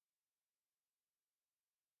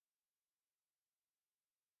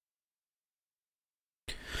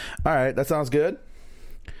All right, that sounds good.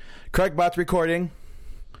 Craig Bot's recording.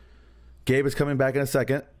 Gabe is coming back in a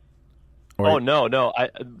second. Oh no!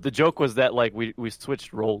 The joke was that like we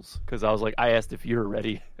switched roles because I was like, I asked if you were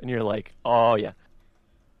ready, and you're like, oh yeah.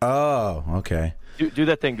 Oh, okay. Do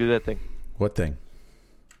that thing. Do that thing. What thing?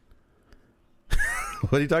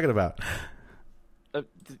 What are you talking about?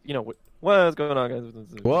 What's going on, guys?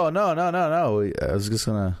 Well, no. I was just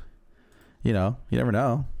gonna, you never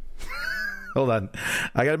know. Hold on.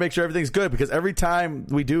 I got to make sure everything's good because every time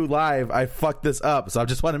we do live, I fuck this up. So I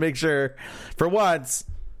just want to make sure for once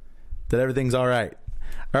that everything's all right.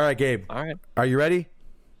 All right, Gabe. All right. Are you ready?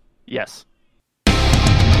 Yes.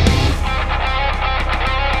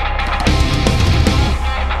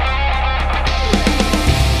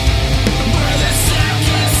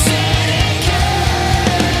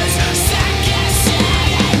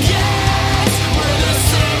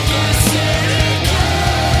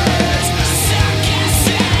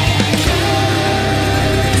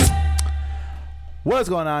 What's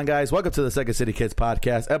going on, guys? Welcome to the Second City Kids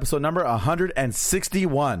podcast, episode number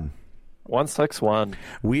 161. 161.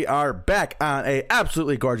 We are back on a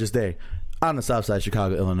absolutely gorgeous day on the south side of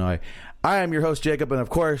Chicago, Illinois. I am your host, Jacob, and of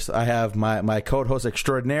course, I have my co-host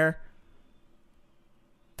extraordinaire.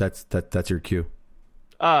 That's your cue.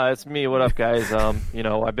 It's me. What up, guys?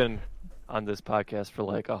 I've been on this podcast for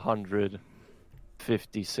like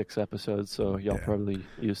 156 episodes, so y'all probably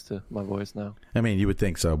used to my voice now. I mean, you would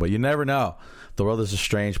think so, but you never know. The world is a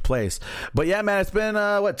strange place. But yeah, man, it's been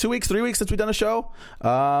 2 weeks, 3 weeks since we've done a show.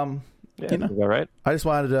 All right. I just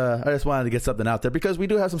wanted to get something out there because we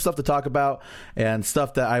do have some stuff to talk about and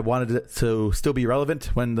stuff that I wanted to still be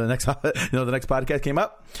relevant when the next the next podcast came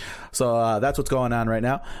up. So that's what's going on right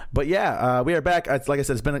now. But yeah, we are back. Like I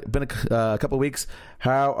said, it's been a couple of weeks.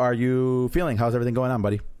 How are you feeling? How's everything going on,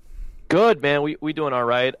 buddy? Good, man. We doing all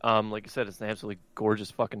right. Like I said, it's an absolutely gorgeous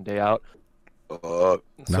fucking day out. So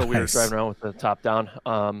nice. We were driving around with the top down.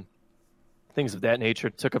 Things of that nature.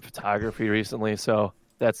 Took up photography recently, so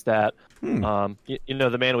that's that. The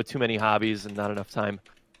man with too many hobbies and not enough time.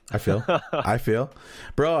 I feel.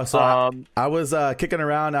 Bro, so I was kicking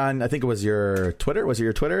around on, I think it was your Twitter. Was it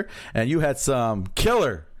your Twitter? And you had some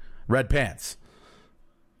killer red pants.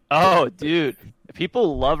 Oh, dude.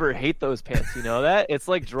 People love or hate those pants. You know that? It's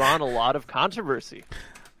like drawn a lot of controversy.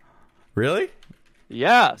 Really?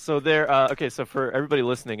 Yeah. So they're okay. So for everybody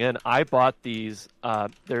listening in, I bought these.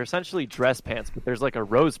 They're essentially dress pants, but there's like a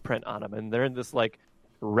rose print on them, and they're in this like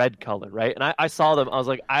red color, right? And I saw them. I was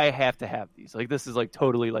like, I have to have these. Like, this is like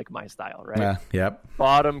totally like my style, right? Yep.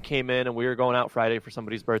 Bought them, came in, and we were going out Friday for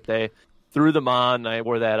somebody's birthday. Threw them on. And I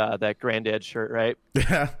wore that granddad shirt, right?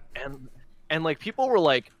 Yeah. And like people were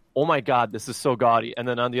like, oh my God, this is so gaudy. And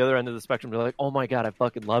then on the other end of the spectrum, they're like, oh my God, I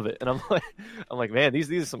fucking love it. And I'm like, man,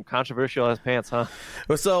 these are some controversial ass pants, huh?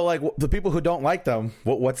 Well, so like the people who don't like them,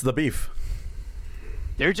 what's the beef?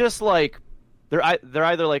 They're just like, they're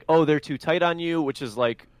either like, oh, they're too tight on you, which is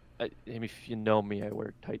like, if you know me, I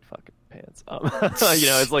wear tight fucking pants.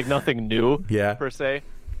 It's like nothing new, per se.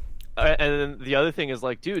 And then the other thing is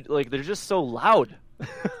like, dude, like they're just so loud.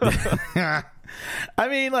 I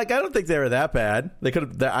mean, like, I don't think they were that bad. They could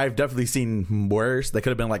have. I've definitely seen worse. They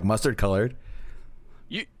could have been like mustard colored.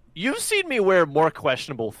 You've seen me wear more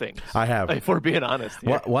questionable things. I have. If we're being honest.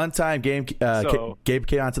 Here. One time, Gabe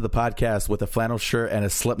came onto the podcast with a flannel shirt and a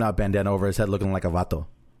Slipknot bandana over his head, looking like a vato.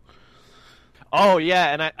 Oh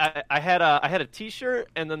yeah, and I had a T-shirt,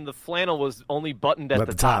 and then the flannel was only buttoned at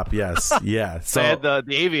the top. Yes, yeah. So I had the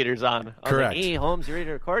aviators on. I correct. Was like, hey, Holmes, you ready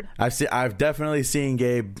to record? I've definitely seen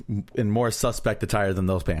Gabe in more suspect attire than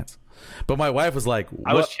those pants. But my wife was like, what?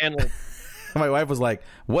 I was channeling. My wife was like,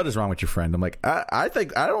 "What is wrong with your friend?" I'm like, I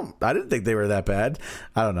didn't think they were that bad.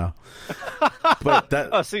 I don't know. But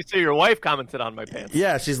that. So your wife commented on my pants.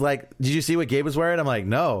 Yeah, she's like, "Did you see what Gabe was wearing?" I'm like,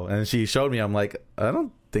 "No," and she showed me. I'm like, "I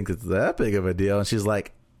don't think it's that big of a deal." And she's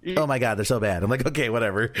like, "Oh my God, they're so bad." I'm like, "Okay,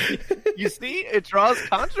 whatever." You see, it draws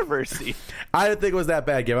controversy. I didn't think it was that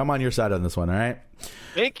bad, Gabe. I'm on your side on this one. All right.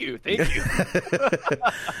 Thank you.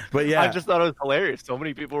 But yeah, I just thought it was hilarious. So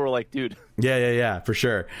many people were like, "Dude." Yeah, for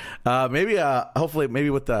sure. Hopefully, maybe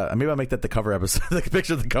I'll make that the cover episode. The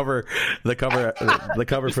picture of the cover for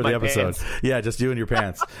the episode. Pants. Yeah, just you and your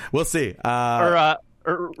pants. We'll see. Or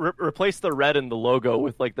replace the red in the logo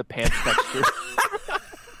with like the pants texture.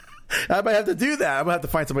 I might have to do that. I'm gonna have to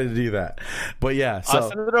find somebody to do that. But yeah, so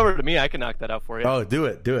send it over to me. I can knock that out for you. Oh, do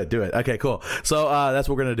it. Okay, cool. So that's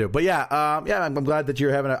what we're gonna do. But yeah, I'm glad that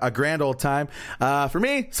you're having a grand old time. For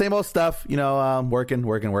me, same old stuff.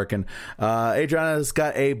 Working. Adriana's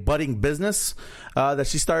got a budding business that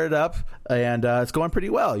she started up, and it's going pretty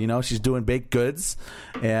well. She's doing baked goods,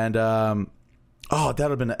 and Oh, that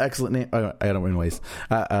would have been an excellent name. I don't anyways.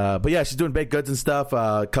 But yeah, she's doing baked goods and stuff,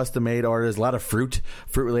 custom made orders, a lot of fruit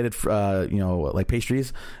related, like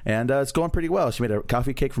pastries, and it's going pretty well. She made a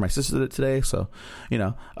coffee cake for my sister today. So,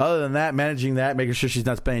 other than that, managing that, making sure she's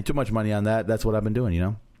not spending too much money on that. That's what I've been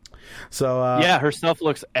doing, So yeah, her stuff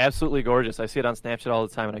looks absolutely gorgeous. I see it on Snapchat all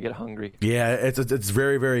the time, and I get hungry. Yeah, it's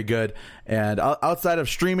very, very good. And outside of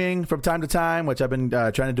streaming from time to time, which I've been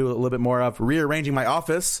trying to do a little bit more of, rearranging my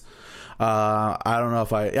office. I don't know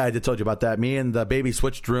if I did told you about that. Me and the baby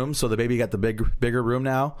switched rooms, so the baby got the bigger room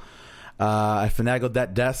now. I finagled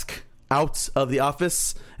that desk out of the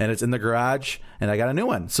office, and it's in the garage, and I got a new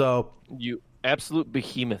one. So you absolute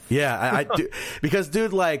behemoth. Yeah, I do, because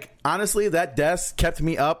dude, like honestly, that desk kept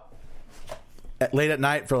me up late at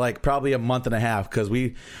night for like probably a month and a half, because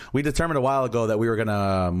we determined a while ago that we were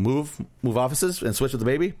gonna move offices and switch with the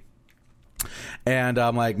baby, and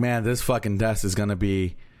I'm like, man, this fucking desk is gonna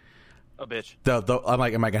be a bitch. I'm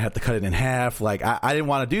like, am I gonna have to cut it in half? Like, I didn't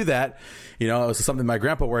want to do that. It was something my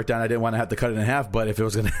grandpa worked on. I didn't want to have to cut it in half. But if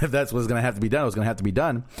that's what's gonna have to be done, it was gonna have to be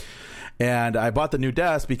done. And I bought the new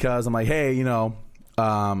desk because I'm like, hey,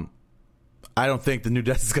 I don't think the new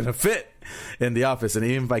desk is gonna fit in the office, and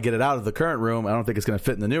even if I get it out of the current room, I don't think it's gonna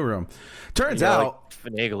fit in the new room. Turns out,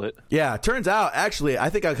 finagle it. Yeah, turns out actually,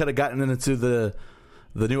 I think I could have gotten into the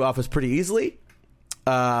new office pretty easily,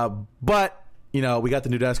 but. We got the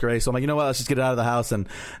new desk already, so I'm like, you know what? Let's just get it out of the house, and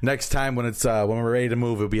next time when we're ready to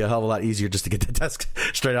move, it'll be a hell of a lot easier just to get the desk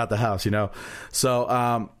straight out the house,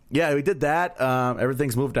 So, yeah, we did that.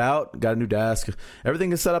 Everything's moved out, got a new desk.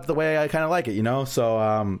 Everything is set up the way I kind of like it,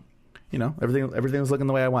 So, everything was looking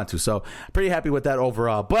the way I want to. So, pretty happy with that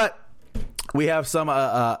overall. But we have some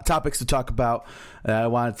topics to talk about that I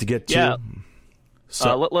wanted to get to. Yeah.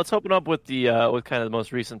 So let's open up with with kind of the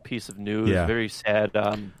most recent piece of news. Yeah. Very sad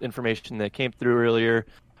information that came through earlier.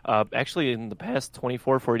 Actually, in the past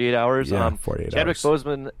 24-48 hours, 48 Chadwick hours.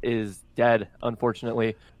 Boseman is dead,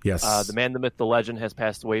 unfortunately. Yes. The man, the myth, the legend has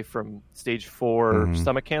passed away from stage 4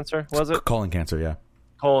 stomach cancer, was it? Colon cancer, yeah.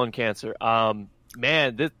 Colon cancer.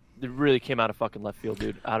 Man, this really came out of fucking left field,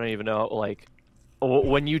 dude. I don't even know. Like,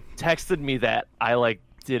 when you texted me that, I,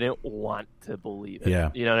 didn't want to believe it.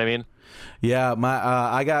 Yeah. You know what I mean? Yeah,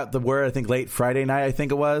 I got the word, I think, late Friday night, I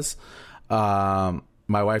think it was. My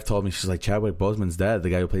wife told me, she's like, Chadwick Boseman's dead,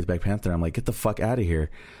 the guy who plays Black Panther. I'm like, get the fuck out of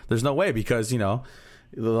here. There's no way, because, the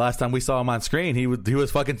last time we saw him on screen, he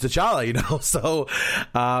was fucking T'Challa, So,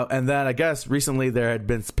 and then I guess recently there had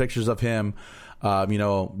been pictures of him,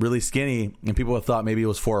 really skinny, and people have thought maybe it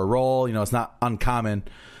was for a role. It's not uncommon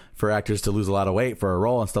for actors to lose a lot of weight for a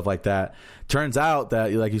role and stuff like that. Turns out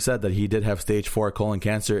that, like you said, that he did have stage 4 colon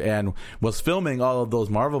cancer and was filming all of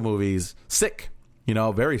those Marvel movies sick,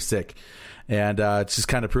 very sick. And it's just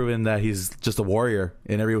kind of proven that he's just a warrior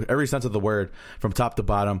in every sense of the word, from top to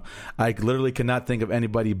bottom. I literally cannot think of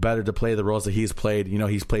anybody better to play the roles that he's played.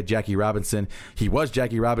 He's played Jackie Robinson. He was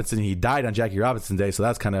Jackie Robinson. He died on Jackie Robinson Day, so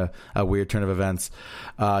that's kind of a weird turn of events.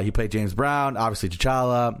 He played James Brown, obviously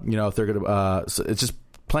T'Challa. If they're gonna, so it's just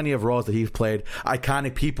plenty of roles that he's played,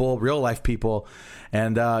 iconic people, real life people,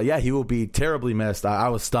 and he will be terribly missed. I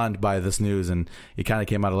was stunned by this news, and it kind of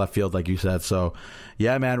came out of left field, like you said. So,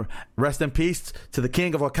 yeah, man, rest in peace to the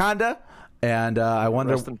King of Wakanda. And I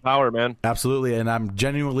wonder, rest in power, man. Absolutely, and I'm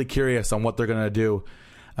genuinely curious on what they're gonna do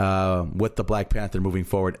with the Black Panther moving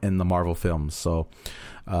forward in the Marvel films. So,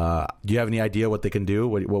 do you have any idea what they can do?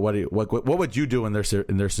 What would you do in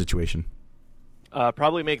their situation?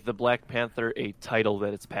 Probably make the Black Panther a title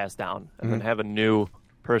that it's passed down, and then have a new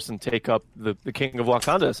person take up the King of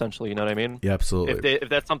Wakanda, essentially. You know what I mean? Yeah, absolutely. If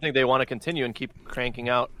that's something they want to continue and keep cranking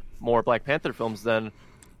out more Black Panther films, then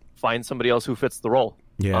find somebody else who fits the role.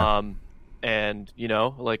 Yeah. And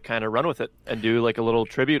kind of run with it and do like a little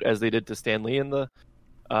tribute as they did to Stan Lee in the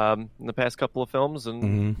past couple of films,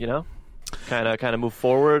 and kind of move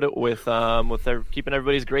forward with their keeping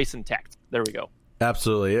everybody's grace intact. There we go.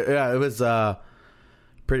 Absolutely. Yeah, it was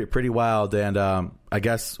pretty wild, and I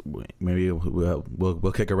guess maybe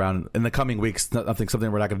we'll kick around in the coming weeks. Something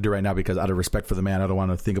we're not going to do right now, because out of respect for the man, I don't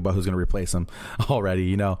want to think about who's going to replace him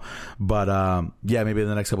already, But maybe in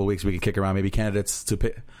the next couple of weeks we can kick around maybe candidates to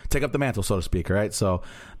take up the mantle, so to speak. All right, so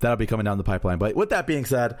that'll be coming down the pipeline. But with that being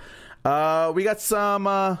said, we got some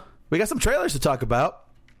trailers to talk about.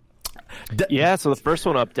 So the first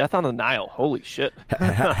one up, Death on the Nile. Holy shit!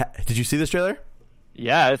 Did you see this trailer?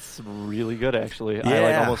 Yeah, it's really good, actually. Yeah.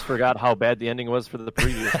 I almost forgot how bad the ending was for the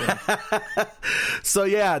previous one. So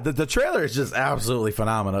yeah, the trailer is just absolutely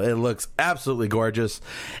phenomenal. It looks absolutely gorgeous,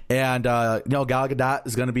 and Gal Gadot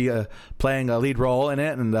is going to be playing a lead role in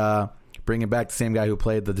it, and bringing back the same guy who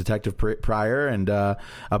played the detective prior, and a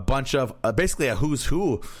bunch of basically a who's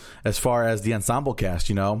who as far as the ensemble cast.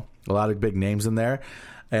 You know, a lot of big names in there,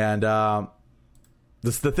 and the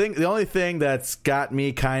only thing that's got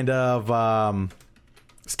me kind of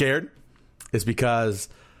scared is because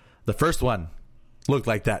the first one looked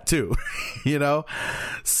like that too. You know,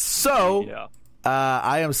 so Yeah.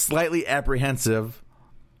 I am slightly apprehensive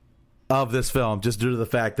of this film just due to the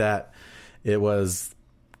fact that it was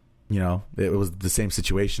the same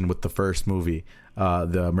situation with the first movie,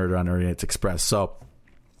 the Murder on Orient Express. So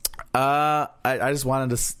I just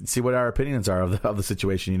wanted to see what our opinions are of the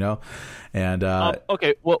situation, you know. And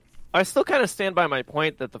okay, well, I still kind of stand by my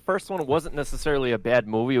point that the first one wasn't necessarily a bad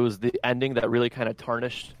movie. It was the ending that really kind of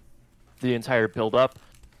tarnished the entire build-up.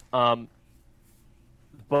 But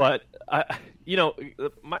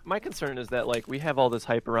my concern is that like we have all this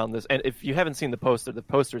hype around this, and if you haven't seen the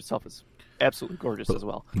poster itself is absolutely gorgeous as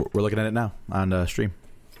well. We're looking at it now on stream.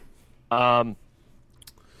 But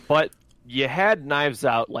you had Knives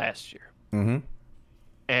Out last year,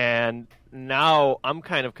 and now I'm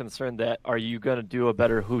kind of concerned that are you going to do a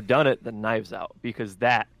better whodunit than Knives Out, because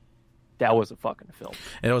that was a fucking film.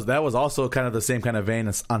 And that was also kind of the same kind of vein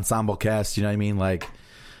as ensemble cast. You know what I mean? Like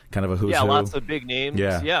kind of a who's who. Lots of big names.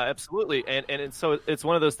 Yeah, absolutely. And so it's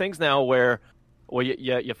one of those things now where, well,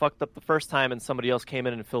 you fucked up the first time and somebody else came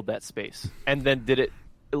in and filled that space and then did it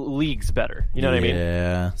leagues better. You know what I mean?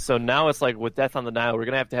 Yeah. So now it's like with Death on the Nile, we're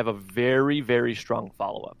going to have a very, very strong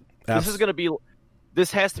follow-up. This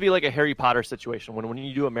has to be like a Harry Potter situation when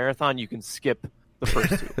you do a marathon, you can skip the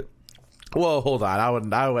first two. Well, hold on.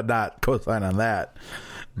 I would not co-sign on that.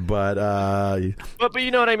 But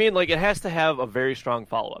you know what I mean? Like, it has to have a very strong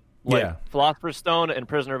follow-up. Like, yeah. Philosopher's Stone and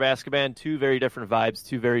Prisoner of Azkaban, two very different vibes,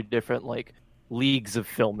 two very different, like, leagues of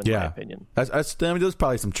film, in my opinion. I mean, there's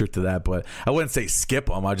probably some truth to that, but I wouldn't say skip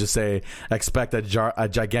them. I'd just say expect a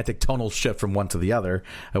gigantic tonal shift from one to the other.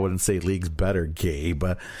 I wouldn't say leagues better, Gabe.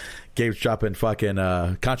 But Gabe's dropping fucking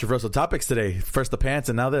controversial topics today. First the pants,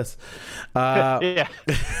 and now this. Yeah,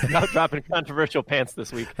 not dropping controversial pants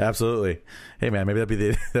this week. Absolutely. Hey man,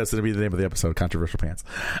 maybe that's gonna be the name of the episode, controversial pants.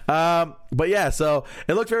 But yeah, so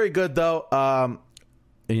it looked very good though.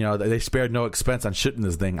 You know, they spared no expense on shooting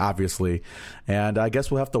this thing, obviously. And I guess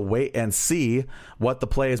we'll have to wait and see what the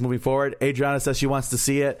play is moving forward. Adriana says she wants to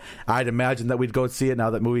see it. I'd imagine that we'd go see it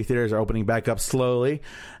now that movie theaters are opening back up slowly.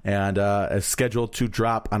 And is scheduled to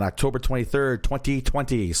drop on October 23rd,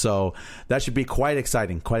 2020. So that should be quite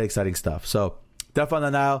exciting stuff. So Death on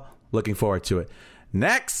the Nile, looking forward to it.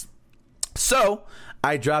 Next. So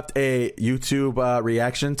I dropped a YouTube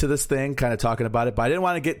reaction to this thing, kind of talking about it, but I didn't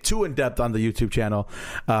want to get too in depth on the YouTube channel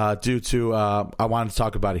due to I wanted to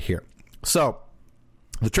talk about it here. So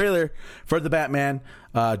the trailer for the Batman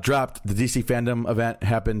dropped. The DC Fandom event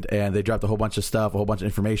happened, and they dropped a whole bunch of stuff, a whole bunch of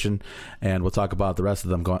information, and we'll talk about the rest of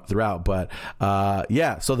them going throughout. But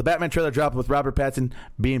yeah, so the Batman trailer dropped with Robert Pattinson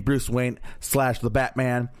being Bruce Wayne / the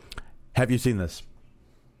Batman. Have you seen this?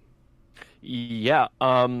 Yeah,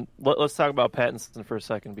 let's talk about Pattinson for a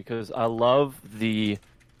second, because I love the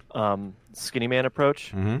skinny man approach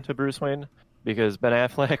to Bruce Wayne, because Ben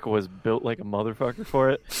Affleck was built like a motherfucker for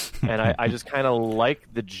it, and I just kind of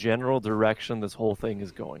like the general direction this whole thing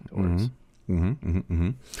is going towards.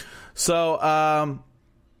 So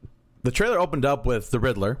the trailer opened up with the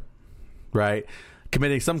Riddler, right,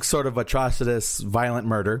 committing some sort of atrocious, violent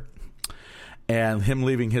murder, and him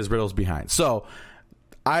leaving his riddles behind. So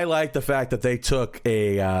I like the fact that they took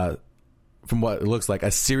from what it looks like,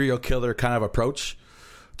 a serial killer kind of approach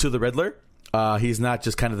to the Riddler. He's not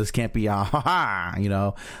just kind of this campy,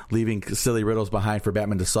 leaving silly riddles behind for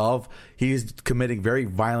Batman to solve. He's committing very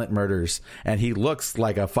violent murders, and he looks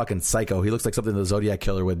like a fucking psycho. He looks like something the Zodiac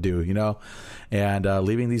Killer would do, and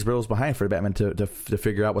leaving these riddles behind for Batman to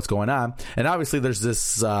figure out what's going on. And obviously there's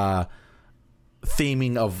this theming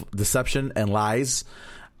of deception and lies.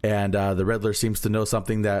 And the Riddler seems to know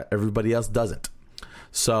something that everybody else doesn't.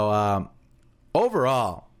 So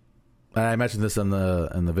overall, and I mentioned this in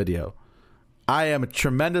the video, I am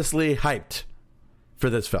tremendously hyped for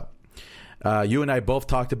this film. You and I both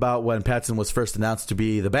talked about when Pattinson was first announced to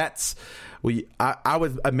be the Bats. I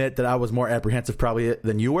would admit that I was more apprehensive probably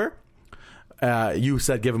than you were. You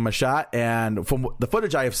said give him a shot, and from the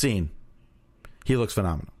footage I have seen, he looks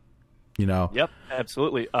phenomenal. Yep,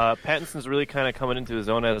 absolutely. Pattinson's really kind of coming into his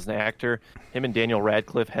own as an actor. Him and Daniel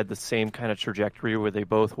Radcliffe had the same kind of trajectory where they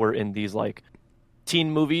both were in these like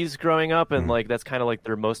teen movies growing up, and like that's kind of like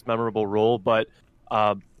their most memorable role. But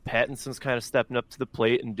Pattinson's kind of stepping up to the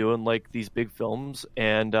plate and doing like these big films,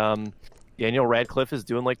 and Daniel Radcliffe is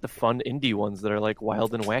doing like the fun indie ones that are like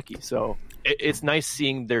wild and wacky. So it's nice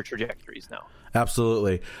seeing their trajectories now.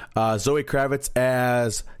 Absolutely. Zoe Kravitz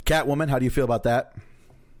as Catwoman. How do you feel about that?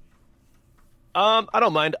 I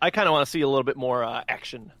don't mind. I kind of want to see a little bit more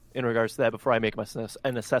action in regards to that before I make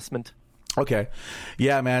an assessment. Okay.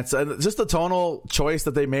 Yeah, man. So just the tonal choice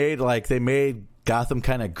that they made, like they made Gotham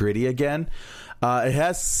kind of gritty again. It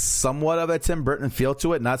has somewhat of a Tim Burton feel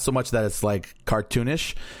to it. Not so much that it's like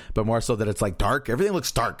cartoonish, but more so that it's like dark. Everything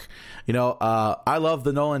looks dark. You know, I love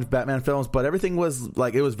the Nolan Batman films, but everything was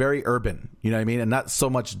like, it was very urban, you know what I mean? And not so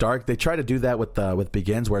much dark. They tried to do that with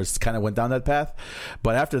Begins, where it's kind of went down that path.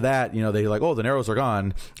 But after that, you know, they're like, oh, the narrows are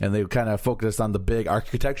gone. And they kind of focused on the big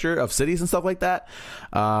architecture of cities and stuff like that.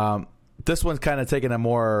 This one's kind of taking a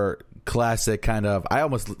more classic kind of, I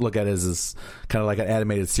almost look at it as kind of like an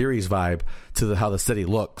animated series vibe to how the city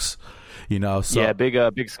looks, you know. So yeah,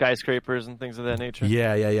 big skyscrapers and things of that nature.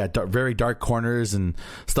 Yeah. Very dark corners and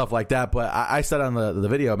stuff like that. But I said on the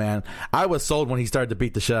video, man, I was sold when he started to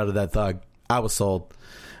beat the shit out of that thug. I was sold.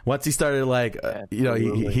 Once he started, like, you know,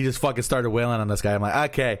 he just fucking started wailing on this guy. I'm like,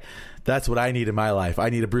 okay, that's what I need in my life. I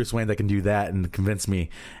need a Bruce Wayne that can do that and convince me.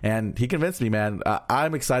 And he convinced me, man.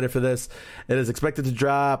 I'm excited for this. It is expected to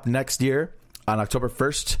drop next year on October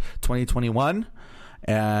 1st, 2021.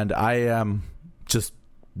 And I am just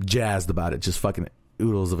jazzed about it. Just fucking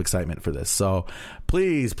oodles of excitement for this. So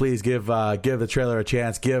please give the trailer a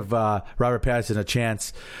chance. Give Robert Pattinson a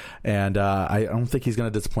chance. And I don't think he's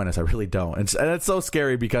going to disappoint us. I really don't. And it's so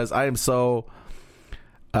scary because I am so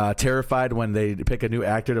terrified when they pick a new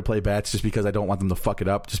actor to play Bats, just because I don't want them to fuck it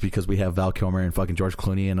up, just because we have Val Kilmer and fucking George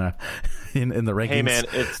Clooney in the rankings. Hey man,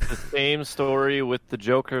 it's the same story with the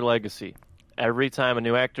Joker legacy. Every time a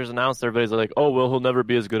new actor's announced, everybody's like, oh, well, he'll never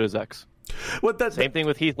be as good as X. Same thing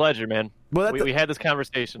with Heath Ledger, man. Well, we had this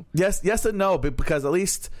conversation. Yes and no, because at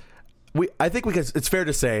least I think it's fair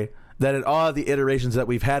to say that in all the iterations that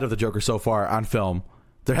we've had of the Joker so far on film,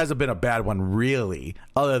 there hasn't been a bad one really,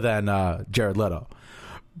 other than Jared Leto.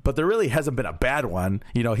 But there really hasn't been a bad one.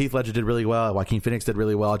 You know, Heath Ledger did really well. Joaquin Phoenix did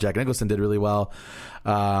really well. Jack Nicholson did really well.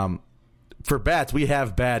 For Bats, we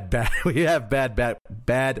have bad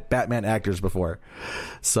Batman actors before,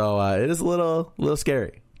 so it is a little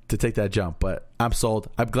scary to take that jump. But I'm sold.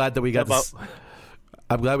 I'm glad that we got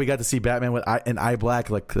to see Batman with in eye black.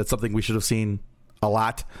 Like, that's something we should have seen a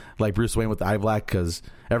lot, like Bruce Wayne with the eye black, because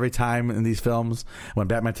every time in these films when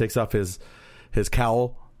Batman takes off his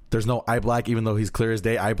cowl, there's no eye black, even though he's clear as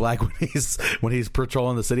day eye black when he's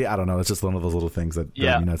patrolling the city. I don't know. It's just one of those little things that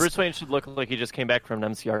drive me nuts. Bruce Wayne should look like he just came back from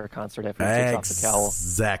an MCR concert after he takes off the cowl.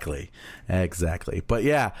 Exactly. But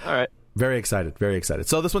yeah, all right. Very excited.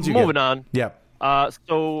 So this one's moving on. Yeah.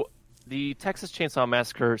 So the Texas Chainsaw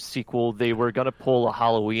Massacre sequel, they were gonna pull a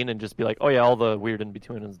Halloween and just be like, oh yeah, all the weird in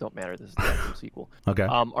between ones don't matter. This is the actual sequel. Okay.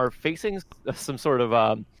 Are facing some sort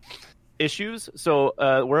of issues. So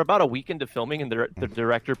we're about a week into filming, and the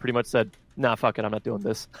director pretty much said, nah, fuck it, I'm not doing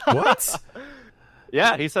this. What?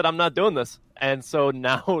 Yeah, he said, I'm not doing this. And so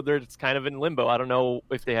now they're just kind of in limbo. I don't know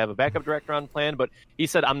if they have a backup director on plan, but he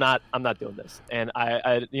said, I'm not doing this. And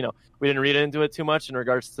I we didn't read into it too much in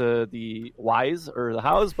regards to the whys or the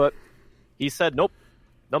hows, but he said, nope,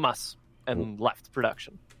 no mas, and left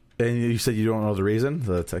production. And you said you don't know the reason?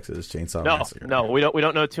 The Texas Chainsaw Massacre. No, we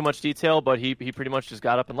don't know too much detail, but he pretty much just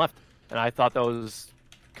got up and left. And I thought that was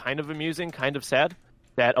kind of amusing, kind of sad,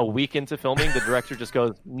 that a week into filming, the director just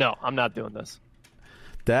goes, no, I'm not doing this.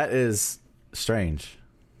 That is strange.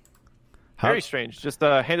 Very strange. Just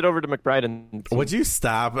hand it over to McBride and... Would you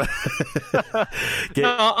stop?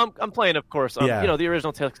 No, I'm playing, of course. You know, the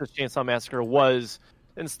original Texas Chainsaw Massacre was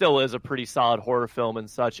and still is a pretty solid horror film and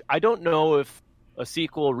such. I don't know if a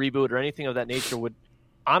sequel, reboot, or anything of that nature would...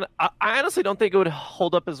 I honestly don't think it would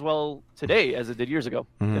hold up as well today as it did years ago,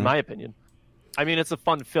 in my opinion. I mean, it's a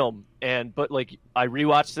fun film, but like I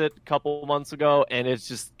rewatched it a couple months ago, and it's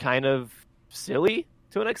just kind of silly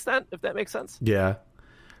to an extent, if that makes sense. Yeah.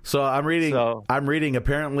 So I'm reading.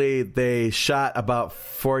 Apparently, they shot about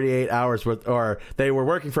 48 hours worth, or they were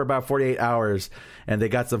working for about 48 hours, and they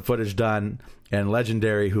got some footage done. And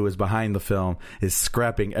Legendary, who is behind the film, is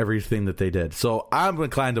scrapping everything that they did. So I'm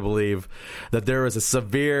inclined to believe that there was a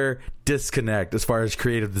severe disconnect as far as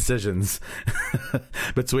creative decisions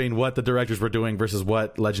between what the directors were doing versus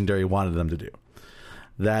what Legendary wanted them to do.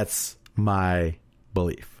 That's my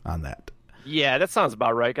belief on that. Yeah, that sounds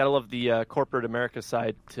about right. Gotta love the corporate America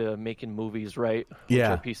side to making movies, right? Which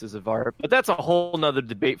are pieces of art. But that's a whole nother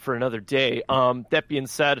debate for another day. That being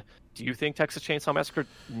said, do you think Texas Chainsaw Massacre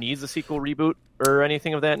needs a sequel, reboot, or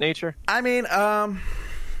anything of that nature? I mean, I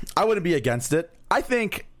wouldn't be against it. I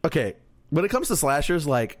think, okay, when it comes to slashers,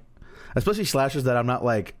 like, especially slashers that I'm not,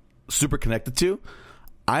 like, super connected to,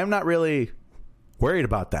 I'm not really worried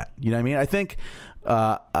about that. You know what I mean? I think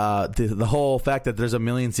the whole fact that there's a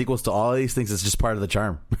million sequels to all of these things is just part of the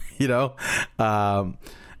charm, you know?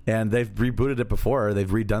 And they've rebooted it before. They've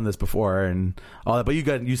redone this before and all that. But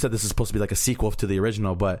you said this is supposed to be like a sequel to the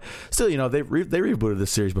original. But still, you know, they rebooted this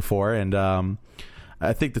series before. And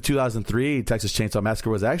I think the 2003 Texas Chainsaw Massacre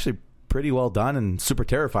was actually pretty well done and super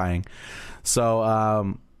terrifying.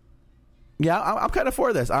 So, yeah, I'm kind of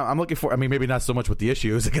for this. I'm looking for, I mean, maybe not so much with the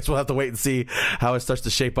issues. I guess we'll have to wait and see how it starts to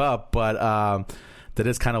shape up. But that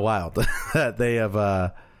is kind of wild that they have,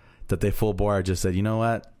 that they full bore just said, you know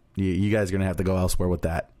what? You guys are going to have to go elsewhere with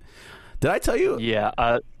that. Did I tell you?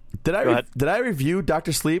 Yeah. Did I review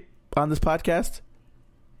Dr. Sleep on this podcast?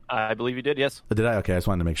 I believe you did, yes. Did I? Okay, I just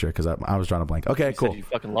wanted to make sure because I was drawing a blank. Okay, cool. You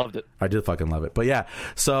fucking loved it. I did fucking love it. But yeah,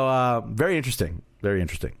 so very interesting. Very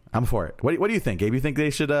interesting. I'm for it. What do you think, Gabe? You think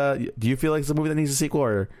they should, do you feel like it's a movie that needs a sequel,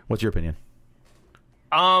 or what's your opinion?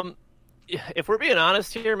 If we're being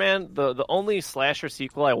honest here, man, the only slasher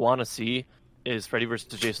sequel I want to see is Freddy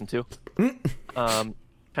vs. Jason 2.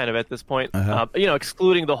 Kind of at this point. You know,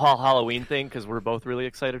 excluding the whole Halloween thing, because we're both really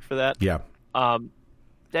excited for that. Yeah.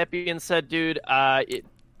 That being said, dude,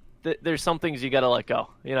 there's some things you got to let go.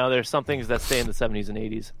 You know, there's some things that stay in the 70s and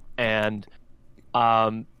 80s. And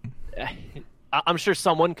I'm sure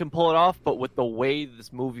someone can pull it off, but with the way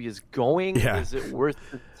this movie is going, is it worth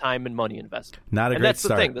the time and money invested? Not a great start. That's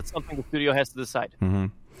the thing. That's something the studio has to decide. Mm-hmm.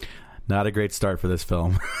 Not a great start for this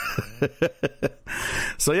film.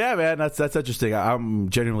 So yeah, man, that's interesting. I'm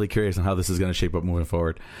genuinely curious on how this is going to shape up moving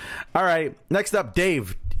forward. All right, next up,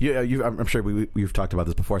 Dave. I'm sure we've talked about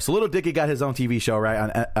this before. So Little Dicky got his own TV show,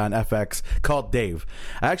 right, on FX called Dave.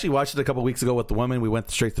 I actually watched it a couple weeks ago with the woman. We went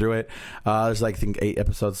straight through it. There's like, I think 8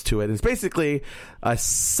 episodes to it. And it's basically a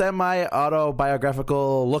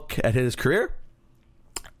semi-autobiographical look at his career.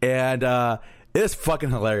 And it is fucking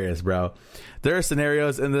hilarious, bro. There are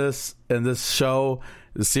scenarios in this show,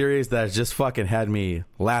 the series, that just fucking had me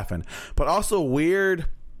laughing, but also weird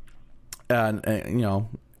and you know,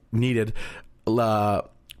 needed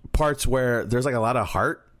parts where there's like a lot of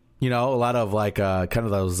heart, you know, a lot of like kind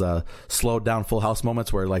of those slowed down Full House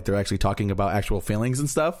moments where like they're actually talking about actual feelings and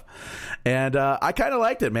stuff. And I kind of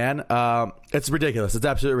liked it, man. It's ridiculous. It's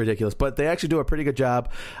absolutely ridiculous. But they actually do a pretty good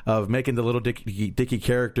job of making the Little Dicky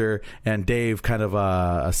character and Dave kind of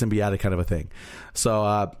a symbiotic kind of a thing.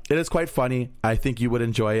 So it is quite funny. I think you would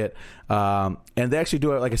enjoy it. And they actually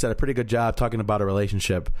do, like I said, a pretty good job talking about a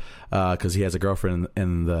relationship because he has a girlfriend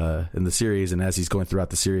in the series. And as he's going throughout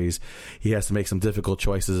the series, he has to make some difficult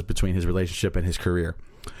choices between his relationship and his career.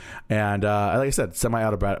 And like I said,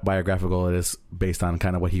 semi-autobiographical. It is based on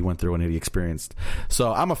kind of what he went through and he experienced.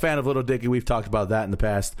 So I'm a fan of Little Dicky. We've talked about that in the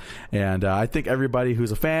past. And I think everybody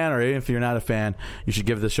who's a fan, or even if you're not a fan, you should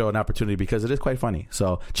give this show an opportunity because it is quite funny.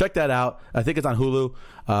 So check that out. I think it's on Hulu,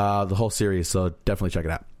 the whole series. So definitely check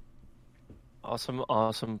it out.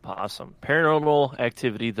 Awesome. Paranormal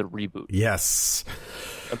Activity, the reboot. Yes.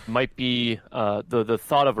 It might be the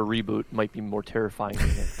thought of a reboot might be more terrifying than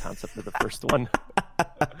the concept of the first one.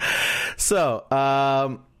 So,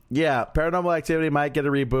 yeah, Paranormal Activity might get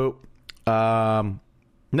a reboot.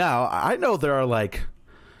 Now, I know there are like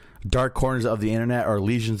dark corners of the internet or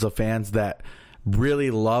legions of fans that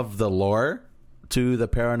really love the lore to the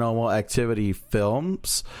Paranormal Activity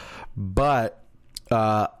films, but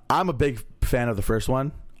I'm a big fan of the first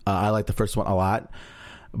one. I like the first one a lot.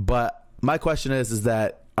 But my question is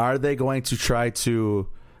that are they going to try to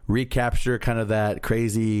recapture kind of that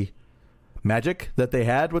crazy magic that they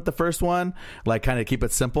had with the first one, like kind of keep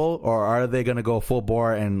it simple, or are they going to go full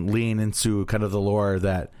bore and lean into kind of the lore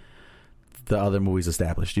that the other movies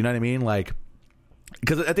established? You know what I mean? Like,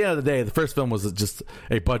 because at the end of the day, the first film was just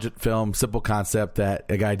a budget film, simple concept that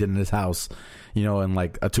a guy did in his house, you know, in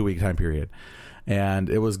like a 2-week time period. And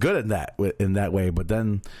it was good in that way, but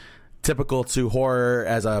then typical to horror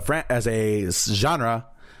as a genre,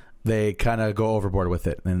 they kind of go overboard with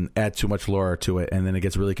it and add too much lore to it, and then it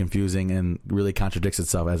gets really confusing and really contradicts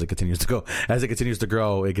itself as it continues to go. As it continues to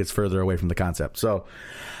grow, it gets further away from the concept. So,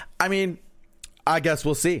 I mean, I guess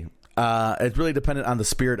we'll see. It's really dependent on the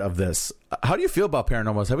spirit of this. How do you feel about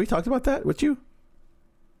Paranormals? Have we talked about that with you?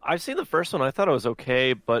 I've seen the first one. I thought it was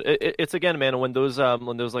okay, but it's again, man, when those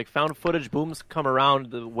like found footage booms come around,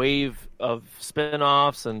 the wave of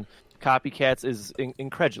spin-offs and copycats is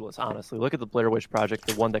incredulous, honestly. Look at the Blair Witch Project,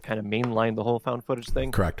 the one that kind of mainlined the whole found footage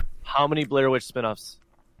thing. Correct. How many Blair Witch spin-offs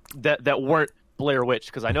that weren't Blair Witch?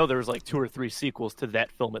 Because I know there was like 2 or 3 sequels to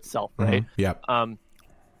that film itself, right? Mm-hmm. Yep.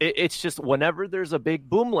 It's just whenever there's a big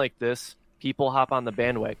boom like this, people hop on the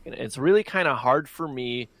bandwagon. It's really kind of hard for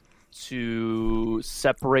me to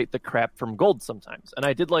separate the crap from gold sometimes. And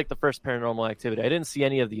I did like the first Paranormal Activity. I didn't see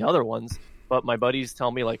any of the other ones, but my buddies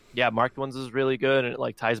tell me, like, yeah, Marked Ones is really good, and it,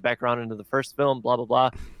 like, ties back around into the first film, blah, blah, blah.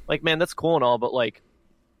 Like, man, that's cool and all, but, like,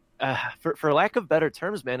 for lack of better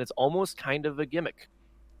terms, man, it's almost kind of a gimmick.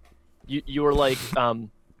 You were, like,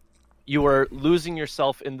 you are losing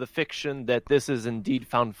yourself in the fiction that this is indeed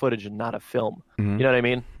found footage and not a film. Mm-hmm. You know what I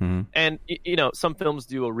mean? Mm-hmm. And, you know, some films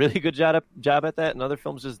do a really good job at that, and other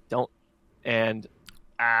films just don't. And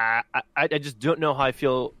I just don't know how I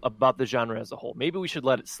feel about the genre as a whole. Maybe we should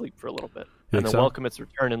let it sleep for a little bit and then welcome its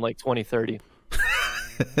return in like 2030.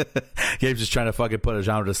 Gabe's just trying to fucking put a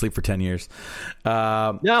genre to sleep for 10 years.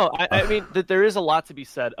 No, I mean, there is a lot to be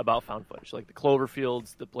said about found footage, like the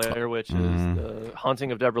Cloverfields, the Blair Witches, the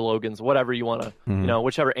Haunting of Deborah Logan's, whatever you want to, you know,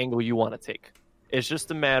 whichever angle you want to take. It's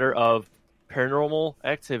just a matter of Paranormal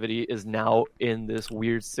Activity is now in this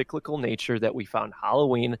weird cyclical nature that we found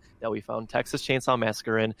Halloween, that we found Texas Chainsaw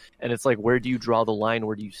Massacre in, and it's like, where do you draw the line?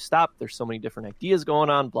 Where do you stop? There's so many different ideas going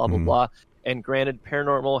on, blah, blah, blah. And granted,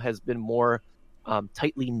 Paranormal has been more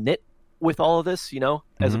tightly knit with all of this, you know,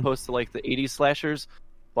 as opposed to like the 80s slashers.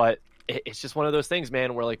 But it's just one of those things,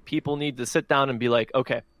 man, where like people need to sit down and be like,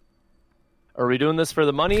 okay, are we doing this for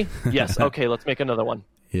the money? Yes. Okay, let's make another one.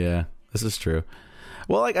 Yeah, this is true.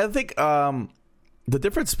 Well, like, I think the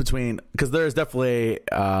difference between, because there's definitely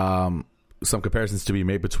some comparisons to be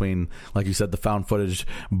made between, like you said, the found footage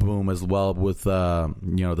boom as well with, you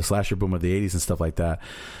know, the slasher boom of the 80s and stuff like that.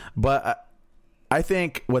 But I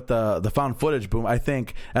think with the found footage boom, I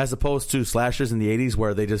think as opposed to slashers in the 80s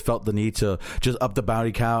where they just felt the need to just up the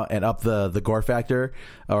bounty count and up the gore factor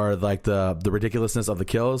or like the ridiculousness of the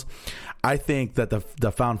kills, I think that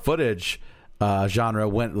the found footage genre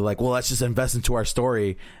went like, well, let's just invest into our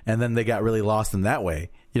story, and then they got really lost in that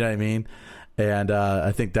way. You know what I mean? And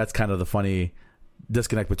I think that's kind of the funny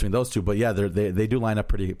disconnect between those two. But yeah, they do line up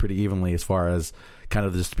pretty evenly as far as kind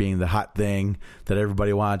of just being the hot thing that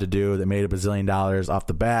everybody wanted to do that made $1 bazillion off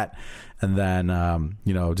the bat, and then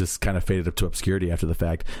you know, just kind of faded up to obscurity after the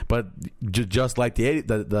fact. But just like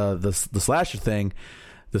the slasher thing,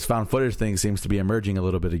 this found footage thing seems to be emerging a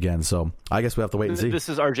little bit again. So I guess we have to wait and see. This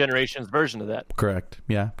is our generation's version of that. Correct.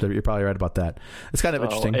 Yeah, you're probably right about that. It's kind of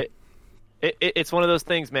interesting. It's one of those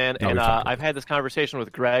things, man. And I've had this conversation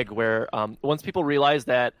with Greg where once people realize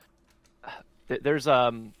that there's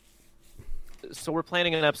so we're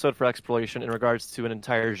planning an episode for Exploration in regards to an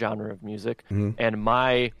entire genre of music, and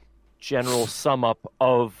my general sum up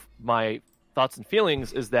of my thoughts and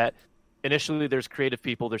feelings is that initially there's creative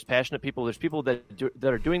people, there's passionate people, there's people that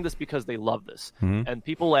are doing this because they love this, and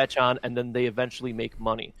people latch on, and then they eventually make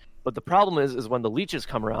money. But the problem is when the leeches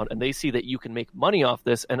come around and they see that you can make money off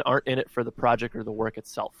this and aren't in it for the project or the work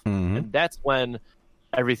itself, and that's when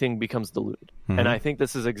everything becomes diluted. And I think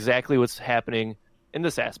this is exactly what's happening in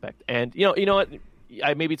this aspect. And you know what?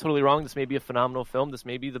 I may be totally wrong. This may be a phenomenal film. This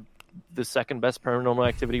may be the second best Paranormal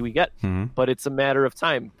Activity we get, but it's a matter of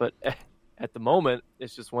time. But at the moment,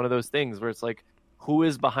 it's just one of those things where it's like, who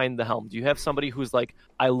is behind the helm? Do you have somebody who's like,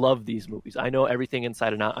 I love these movies, I know everything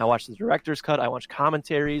inside and out, I watch the director's cut, I watch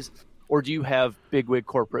commentaries? Or do you have bigwig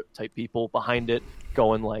corporate type people behind it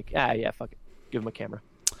going like, yeah, fuck it, give them a camera?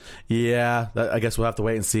 Yeah, I guess we'll have to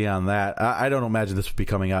wait and see on that. I don't imagine this will be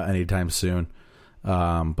coming out anytime soon.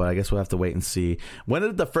 But I guess we'll have to wait and see. When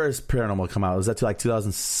did the first Paranormal come out? Was that to like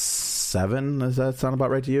 2007? Does that sound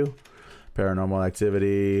about right to you? Paranormal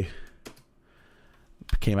Activity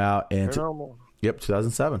came out in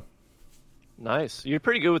 2007. Nice. You're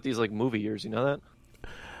pretty good with these like movie years, you know that?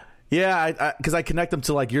 Yeah, because I connect them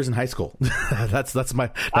to like years in high school. that's my.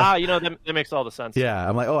 You know, that makes all the sense. Yeah,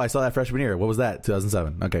 I'm like, oh, I saw that freshman year. What was that?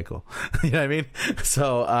 2007. Okay, cool. You know what I mean?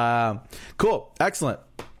 So, cool, excellent.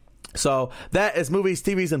 So that is movies,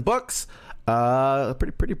 TVs, and books.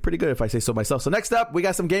 Pretty good if I say so myself. So next up, we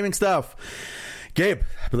got some gaming stuff. Gabe,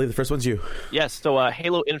 I believe the first one's you. Yes. So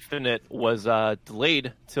Halo Infinite was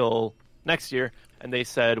delayed till next year, and they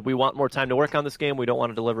said, we want more time to work on this game. We don't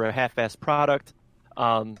want to deliver a half-assed product.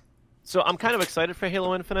 So I'm kind of excited for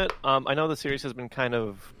Halo Infinite. I know the series has been kind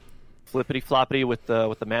of flippity-floppity with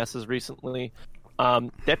the masses recently.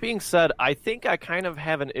 That being said, I think I kind of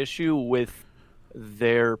have an issue with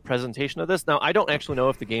their presentation of this. Now, I don't actually know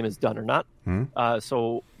if the game is done or not.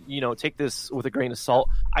 So, you know, take this with a grain of salt.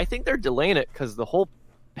 I think they're delaying it because the whole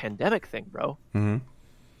pandemic thing, bro.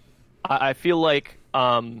 I feel like,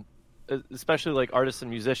 especially like artists and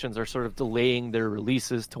musicians are sort of delaying their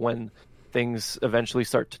releases to when things eventually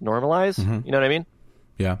start to normalize. You know what I mean?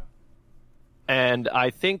 Yeah. And I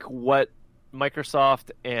think what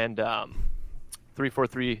Microsoft and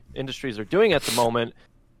 343 Industries are doing at the moment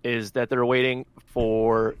is that they're waiting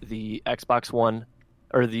for the Xbox One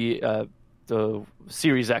or the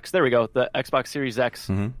Series X. There we go. The Xbox Series X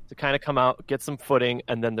to kind of come out, get some footing,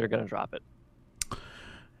 and then they're going to drop it.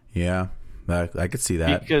 Yeah, I could see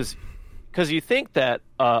that. Because you think that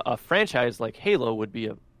a franchise like Halo would be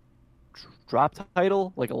a drop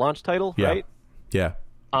title, like a launch title, right? Yeah.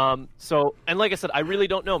 So, and like I said, I really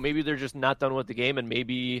don't know. Maybe they're just not done with the game, and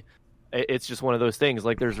maybe it's just one of those things.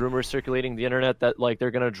 Like, there's rumors circulating the internet that like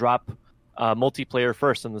they're going to drop multiplayer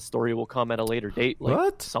first, and the story will come at a later date,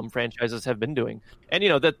 like some franchises have been doing. And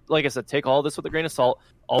that, like I said, take all this with a grain of salt.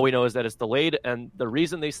 All we know is that it's delayed, and the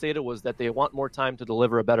reason they stated was that they want more time to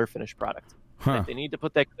deliver a better finished product. That they need to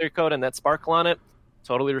put that clear coat and that sparkle on it.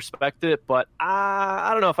 Totally respect it, but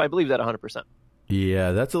I don't know if I believe that 100%.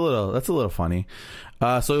 Yeah, that's a little funny.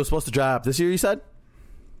 So it was supposed to drop this year, you said?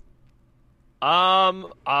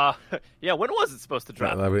 Yeah, when was it supposed to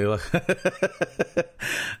drop? Let me look.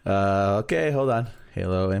 Okay, hold on.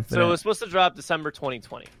 Halo Infinite. So it was supposed to drop December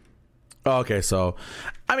 2020. Oh, okay, so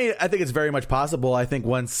I mean, I think it's very much possible. I think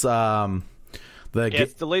once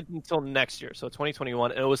it's delayed until next year, so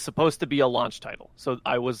 2021, and it was supposed to be a launch title. So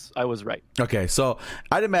I was right. Okay, so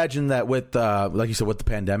I'd imagine that with like you said, with the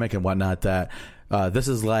pandemic and whatnot, that this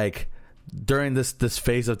is like during this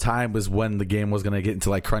phase of time was when the game was going to get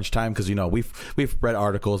into like crunch time, because we've read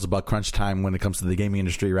articles about crunch time when it comes to the gaming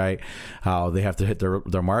industry, right? How they have to hit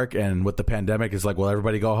their mark, and with the pandemic, it's like, well,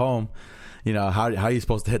 everybody go home. How are you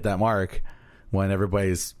supposed to hit that mark when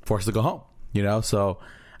everybody's forced to go home? So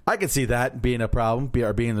I could see that being a problem,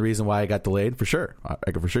 or being the reason why it got delayed, for sure.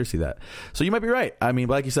 I could for sure see that. So you might be right. I mean,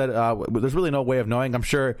 like you said, there's really no way of knowing. I'm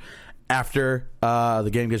sure after the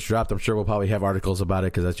game gets dropped, I'm sure we'll probably have articles about it,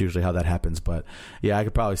 because that's usually how that happens. But yeah, I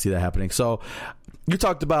could probably see that happening. So you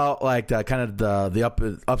talked about like kind of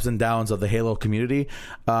the ups and downs of the Halo community.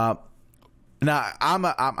 Now I'm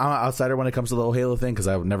an outsider when it comes to the whole Halo thing, because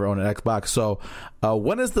I've never owned an Xbox. So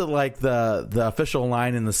when is the official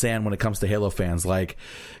line in the sand when it comes to Halo fans? Like,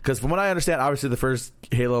 because from what I understand, obviously the first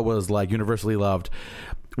Halo was like universally loved.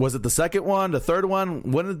 Was it the second one, the third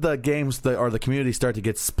one? When did the games or the community start to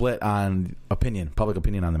get split on public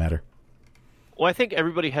opinion on the matter? Well, I think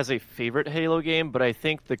everybody has a favorite Halo game, but I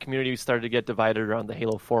think the community started to get divided around the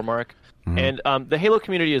Halo 4 mark. Mm-hmm. And the Halo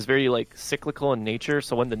community is very like cyclical in nature.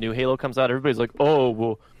 So when the new Halo comes out, everybody's like, oh,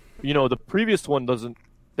 well, the previous one doesn't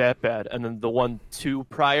that bad. And then the 1-2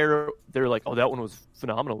 prior, they're like, oh, that one was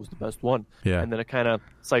phenomenal. It was the best one. Yeah. And then it kind of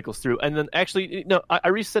cycles through. And then actually, no, I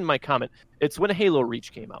rescind my comment. It's when Halo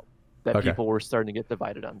Reach came out that people were starting to get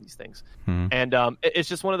divided on these things. Mm-hmm. And it's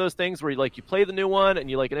just one of those things where you play the new one and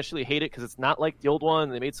you initially hate it because it's not like the old one.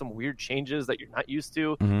 They made some weird changes that you're not used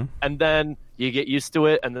to. Mm-hmm. And then you get used to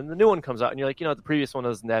it, and then the new one comes out and you're like, the previous one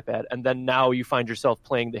wasn't that bad. And then now you find yourself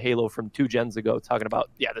playing the Halo from 2 gens ago talking about,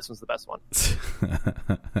 yeah, this one's the best one.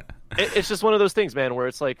 It's just one of those things, man, where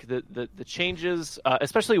it's like the changes,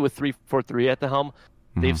 especially with 343 at the helm,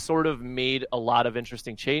 they've sort of made a lot of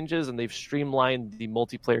interesting changes, and they've streamlined the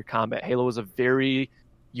multiplayer combat. Halo was a very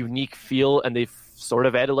unique feel, and they've sort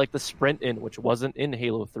of added the sprint in, which wasn't in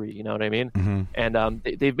Halo 3. You know what I mean? Mm-hmm. And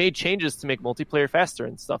they've made changes to make multiplayer faster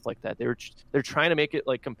and stuff like that. They're trying to make it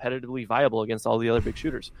competitively viable against all the other big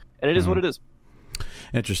shooters, and it is what it is.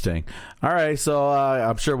 Interesting. All right, so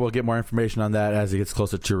I'm sure we'll get more information on that as it gets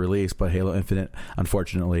closer to release, but Halo Infinite,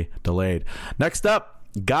 unfortunately, delayed. Next up,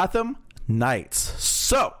 Gotham Knights.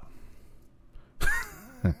 So,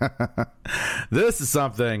 this is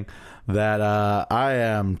something that I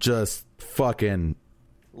am just fucking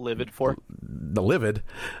livid for. Livid?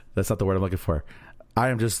 That's not the word I'm looking for. I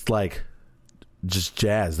am just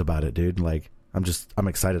jazzed about it, dude. I'm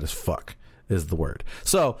excited as fuck is the word.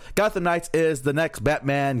 So, Gotham Knights is the next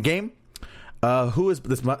Batman game. Who is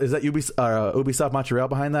this? Is that Ubisoft Montreal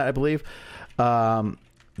behind that, I believe? Ubisoft.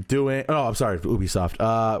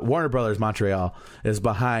 Warner Brothers Montreal is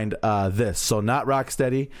behind this. So not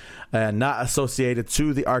Rocksteady and not associated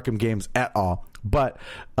to the Arkham games at all. But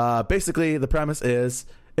basically the premise is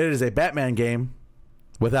it is a Batman game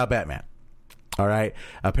without Batman. All right.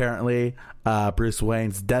 Apparently Bruce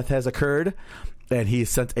Wayne's death has occurred, and he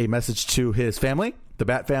sent a message to his family, the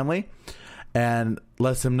Bat family, and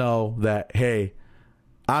lets him know that, hey,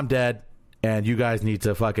 I'm dead and you guys need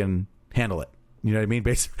to fucking handle it. You know what I mean?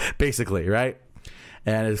 Basically, right?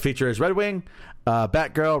 And it features Red Wing,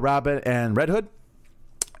 Batgirl, Robin, and Red Hood,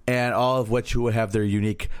 and all of which who have their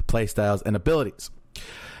unique play styles and abilities.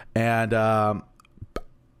 And I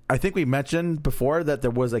think we mentioned before that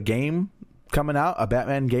there was a game coming out, a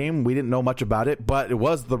Batman game. We didn't know much about it, but it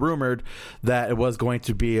was rumored that it was going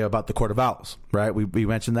to be about the Court of Owls, right? We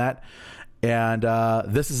mentioned that. And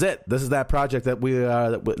this is it. This is that project that we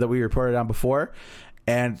reported on before,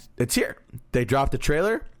 and it's here. They dropped the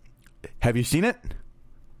trailer. Have you seen it?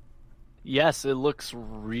 Yes, it looks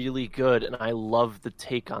really good, and I love the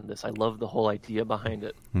take on this. I love the whole idea behind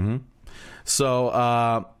it. Mm-hmm. So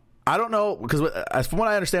I don't know, because as from what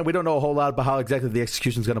I understand, we don't know a whole lot about how exactly the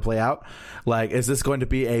execution is going to play out. Like, is this going to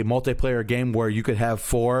be a multiplayer game where you could have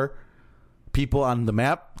 4 people on the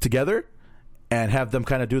map together and have them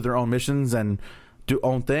kind of do their own missions and do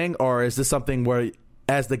own thing, or is this something where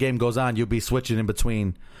as the game goes on you'll be switching in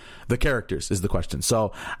between the characters is the question.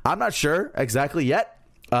 So I'm not sure exactly yet.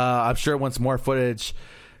 I'm sure once more footage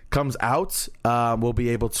comes out, we'll be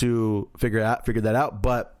able to figure that out.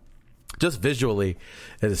 But just visually,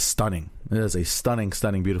 it is stunning. It is a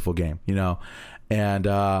stunning, beautiful game, you know. And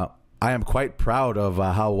I am quite proud of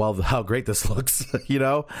how great this looks, you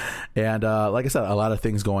know. And like I said, a lot of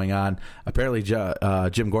things going on. Apparently,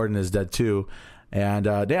 Jim Gordon is dead too. And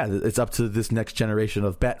yeah, it's up to this next generation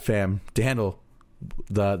of Bat fam to handle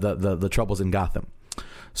the troubles in Gotham.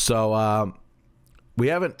 So. We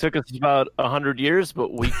haven't. Took us about 100 years,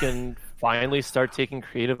 but we can finally start taking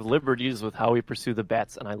creative liberties with how we pursue the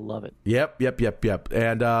bats, and I love it. Yep.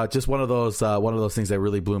 And just one of those things that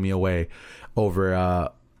really blew me away over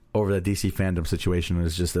the DC fandom situation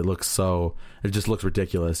is just it just looks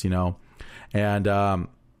ridiculous, you know. And man,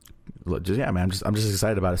 I'm just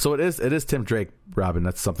excited about it. So it is Tim Drake, Robin.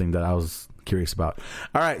 That's something that I was curious about.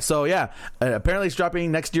 All right, so yeah, apparently it's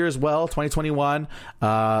dropping next year as well, 2021.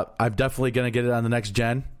 I'm definitely gonna get it on the next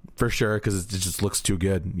gen for sure because it just looks too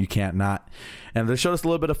good. You can't not. And they showed us a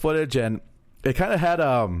little bit of footage, and it kind of had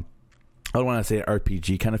I don't want to say an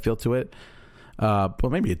RPG kind of feel to it. Well,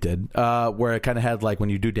 maybe it did. Where it kind of had like when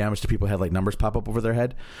you do damage to people, it had like numbers pop up over their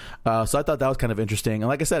head. So I thought that was kind of interesting. And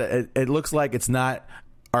like I said, it looks like it's not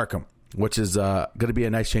Arkham, which is going to be a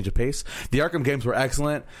nice change of pace. The Arkham games were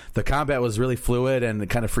excellent. The combat was really fluid and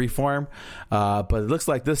kind of freeform. But it looks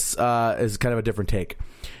like this is kind of a different take.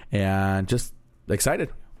 And just excited.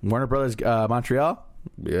 Warner Brothers Montreal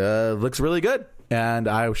looks really good. And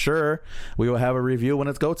I'm sure we will have a review when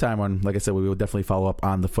it's go time. When, like I said, we will definitely follow up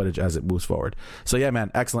on the footage as it moves forward. So yeah,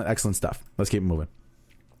 man, excellent stuff. Let's keep moving.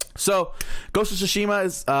 So Ghost of Tsushima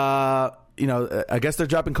is, I guess they're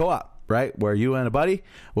dropping co-op. Right, where you and a buddy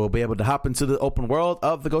will be able to hop into the open world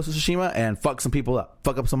of the Ghost of Tsushima and fuck some people up,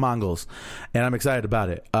 fuck up some Mongols, and I'm excited about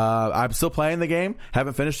it. I'm still playing the game,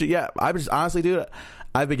 haven't finished it yet. I just honestly, dude,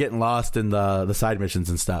 I've been getting lost in the side missions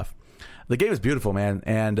and stuff. The game is beautiful, man,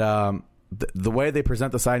 and the way they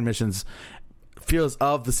present the side missions feels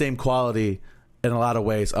of the same quality in a lot of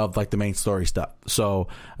ways of like the main story stuff. So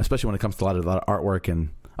especially when it comes to a lot of artwork and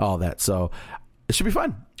all that. So it should be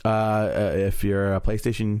fun. If you're a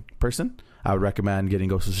PlayStation person, I would recommend getting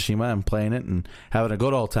Ghost of Tsushima and playing it and having a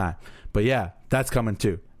good old time. But yeah, that's coming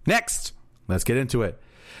too. Next, let's get into it.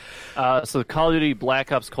 So the Call of Duty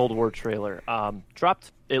Black Ops Cold War trailer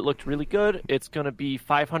dropped. It looked really good. It's going to be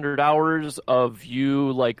 500 hours of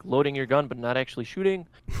you like loading your gun but not actually shooting.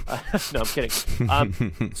 No, I'm kidding.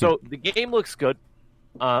 So the game looks good.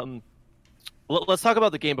 Let's talk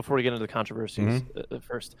about the game before we get into the controversies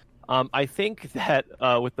first. I think that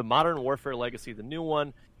with the Modern Warfare Legacy, the new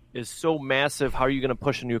one is so massive. How are you going to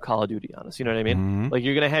push a new Call of Duty on us? You know what I mean? Like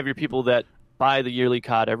you're going to have your people that buy the yearly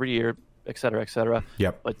COD every year, et cetera, et cetera.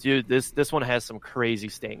 Yep. But dude, this one has some crazy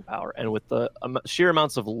staying power, and with the sheer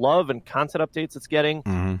amounts of love and content updates it's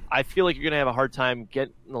getting, I feel like you're going to have a hard time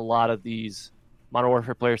getting a lot of these Modern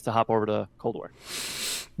Warfare players to hop over to Cold War.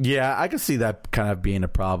 Yeah, I can see that kind of being a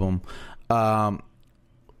problem. Yeah,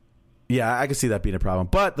 I can see that being a problem.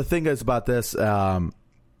 But the thing is about this,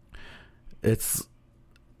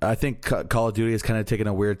 I think Call of Duty has kind of taken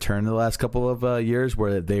a weird turn in the last couple of years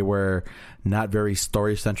where they were not very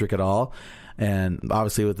story-centric at all. And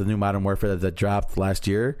obviously with the new Modern Warfare that dropped last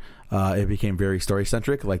year, it became very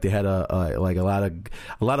story-centric. Like they had a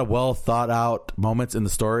lot of well-thought-out moments in the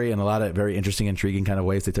story and a lot of very interesting, intriguing kind of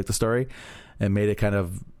ways they took the story and made it kind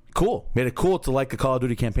of cool. Made it cool to like the Call of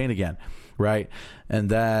Duty campaign again. Right. And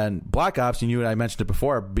then Black Ops, and you and I mentioned it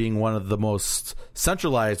before, being one of the most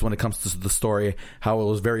centralized when it comes to the story, how it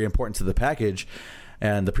was very important to the package,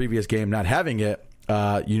 and the previous game not having it,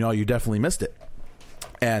 you definitely missed it.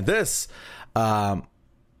 And this,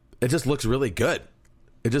 it just looks really good.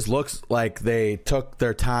 It just looks like they took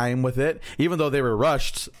their time with it, even though they were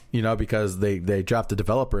rushed, because they dropped the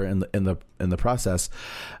developer in the process.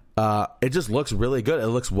 It just looks really good. It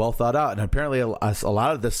looks well thought out, and apparently a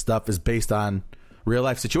lot of this stuff is based on real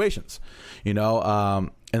life situations.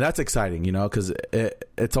 And that's exciting, because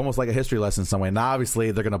it's almost like a history lesson in some way. Now,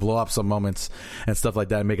 obviously, they're going to blow up some moments and stuff like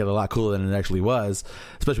that and make it a lot cooler than it actually was,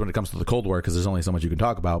 especially when it comes to the Cold War, because there's only so much you can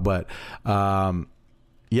talk about. But,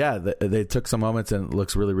 they took some moments and it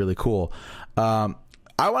looks really, really cool. I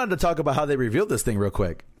wanted to talk about how they revealed this thing real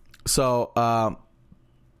quick. So,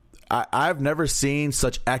 I've never seen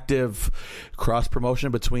such active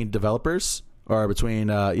cross-promotion between developers. Or between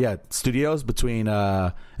studios, between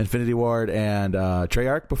Infinity Ward and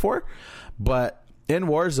Treyarch before. But in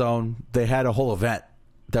Warzone, they had a whole event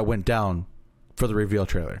that went down for the reveal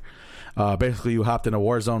trailer. Basically, you hopped in a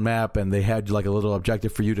Warzone map, and they had like a little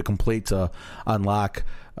objective for you to complete to unlock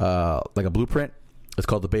like a blueprint. It's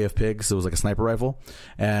called the Bay of Pigs. It was like a sniper rifle.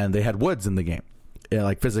 And they had woods in the game,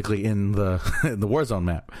 like physically in the in the Warzone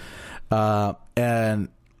map. And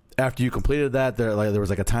after you completed that, there was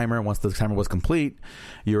like a timer. And once the timer was complete,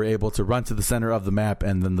 you were able to run to the center of the map,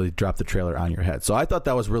 and then they dropped the trailer on your head. So I thought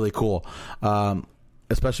that was really cool,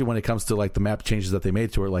 especially when it comes to like the map changes that they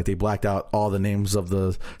made to it. Like they blacked out all the names of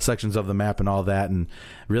the sections of the map and all that, and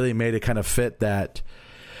really made it kind of fit that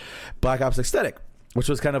Black Ops aesthetic, which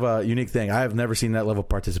was kind of a unique thing. I have never seen that level of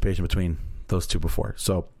participation between those two before.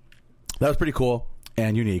 So that was pretty cool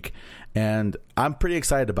and unique, and I'm pretty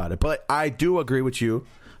excited about it. But I do agree with you.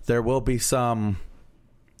 There will be some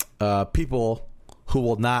people who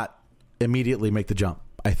will not immediately make the jump,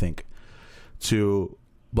 I think, to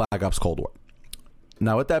Black Ops Cold War.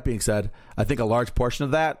 Now, with that being said, I think a large portion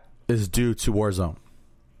of that is due to Warzone.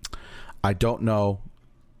 I don't know,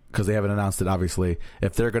 because they haven't announced it, obviously,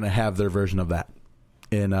 if they're going to have their version of that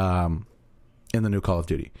in the new Call of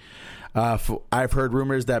Duty. I've heard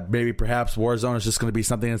rumors that maybe perhaps Warzone is just going to be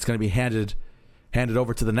something that's going to be handed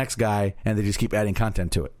over to the next guy, and they just keep adding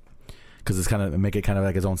content to it because it's kind of make it kind of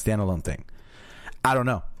like its own standalone thing. I don't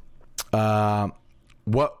know.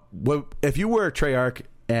 What if you were Treyarch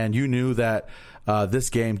and you knew that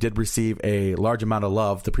this game did receive a large amount of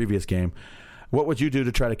love, the previous game? What would you do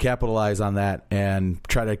to try to capitalize on that and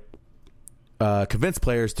try to convince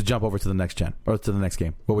players to jump over to the next gen or to the next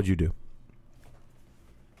game? What would you do?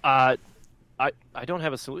 I don't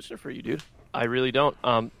have a solution for you, dude. I really don't,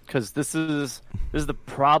 because this is the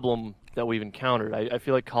problem that we've encountered. I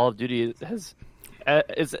feel like Call of Duty is at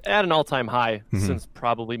an all-time high since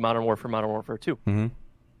probably Modern Warfare 2. Mm-hmm.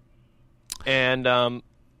 And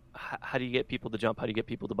how do you get people to jump? How do you get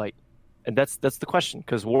people to bite? And that's the question,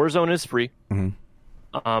 because Warzone is free.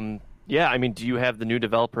 Mm-hmm. Yeah, I mean, do you have the new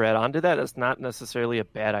developer add on to that? That's not necessarily a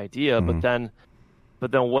bad idea, but then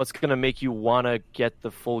what's going to make you want to get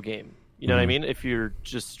the full game? You know what I mean? If you're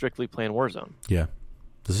just strictly playing Warzone. Yeah,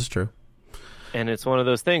 this is true. And it's one of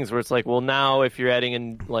those things where it's like, well, now if you're adding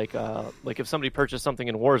in like if somebody purchased something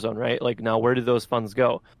in Warzone, right? Like now, where do those funds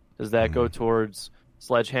go? Does that go towards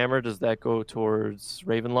Sledgehammer? Does that go towards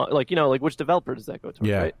Ravenloft? Like which developer does that go towards?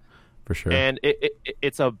 Yeah, right? For sure. And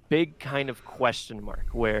it's a big kind of question mark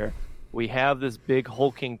where we have this big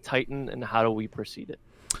hulking titan, and how do we proceed it?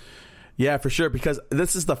 Yeah, for sure, because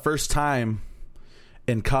this is the first time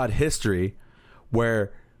in COD history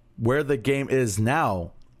where the game is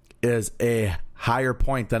now is a higher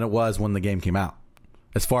point than it was when the game came out,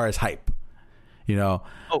 as far as hype.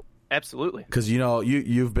 Oh, absolutely. Because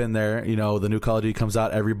you've been there. The new Call of Duty comes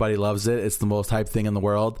out, everybody loves it. It's the most hyped thing in the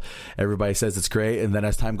world. Everybody says it's great, and then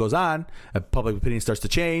as time goes on, public opinion starts to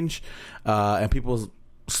change, and people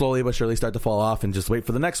slowly but surely start to fall off and just wait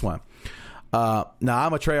for the next one. Now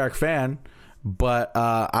I'm a Treyarch fan, but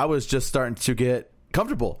I was just starting to get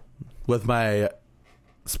comfortable with my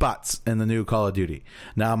spots in the new Call of Duty.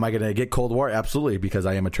 Now, am I going to get Cold War? Absolutely, because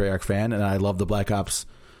I am a Treyarch fan and I love the Black Ops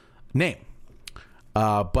name.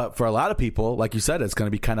 But for a lot of people, like you said, it's going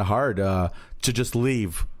to be kind of hard to just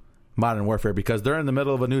leave Modern Warfare because they're in the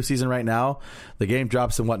middle of a new season right now. The game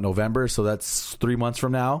drops in November, so that's 3 months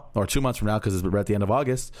from now or 2 months from now because we're at the end of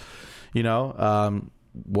August.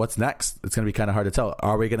 What's next? It's going to be kind of hard to tell.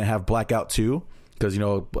 Are we going to have Blackout 2? Because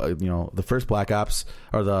the first Black Ops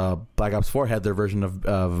or the Black Ops 4 had their version of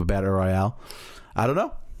a battle royale. I don't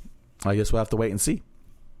know. I guess we'll have to wait and see.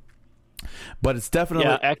 But it's definitely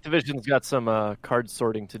Activision's got some card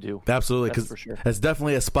sorting to do. Absolutely, because sure. It's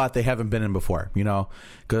definitely a spot they haven't been in before.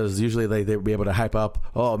 Because usually they'd be able to hype up.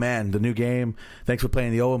 Oh man, the new game. Thanks for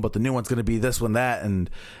playing the old one, but the new one's going to be this one, that, and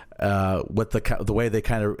with the way they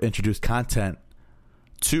kind of introduce content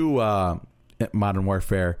to Modern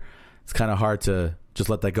Warfare. It's kind of hard to just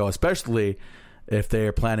let that go, especially if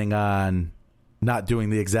they're planning on not doing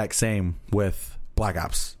the exact same with Black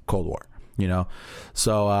Ops Cold War,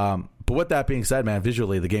 So, but with that being said, man,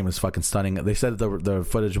 visually the game is fucking stunning. They said the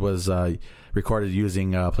footage was recorded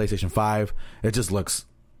using PlayStation 5. It just looks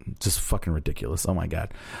just fucking ridiculous. Oh my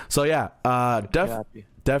god. So yeah,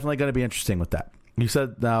 definitely going to be interesting with that. You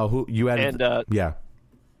said now who you added? And, yeah.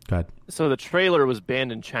 Go ahead. So the trailer was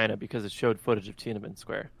banned in China because it showed footage of Tiananmen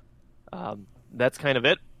Square. That's kind of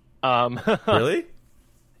it. Really?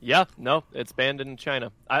 Yeah, no, it's banned in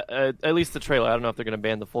China. At least the trailer. I don't know if they're going to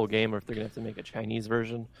ban the full game or if they're going to have to make a Chinese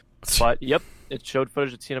version. But, yep, it showed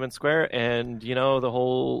footage of Tiananmen Square and, you know, the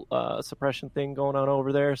whole suppression thing going on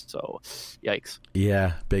over there. So, yikes.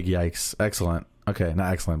 Yeah, big yikes. Excellent. Okay,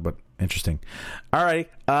 not excellent, but interesting. All right,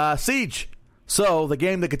 Siege. So, the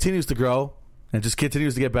game that continues to grow and just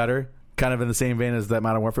continues to get better, kind of in the same vein as that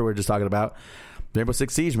Modern Warfare we were just talking about, Rainbow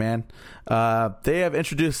Six Siege, man. They have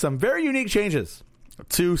introduced some very unique changes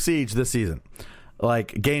to Siege this season,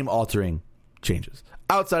 like game-altering changes.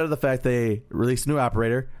 Outside of the fact they released a new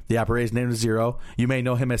operator, the operator's name is Zero. You may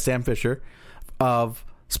know him as Sam Fisher of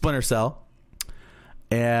Splinter Cell.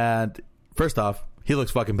 And first off, he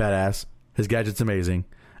looks fucking badass. His gadget's amazing,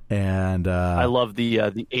 and I love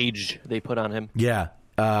the age they put on him. Yeah.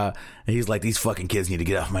 And he's like, these fucking kids need to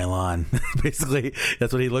get off my lawn. Basically,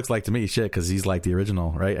 that's what he looks like to me. Shit, because he's like the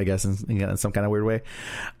original, right? I guess in some kind of weird way.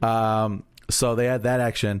 So they had that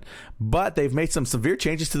action, but they've made some severe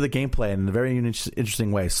changes to the gameplay in a very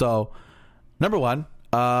interesting way. So, number one,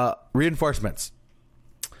 reinforcements.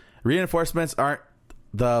 Reinforcements aren't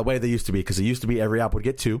the way they used to be, because it used to be every op would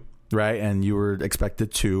get 2, right? And you were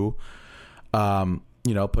expected to,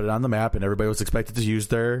 put it on the map, and everybody was expected to use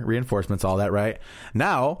their reinforcements, all that, right?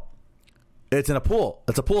 Now, it's in a pool.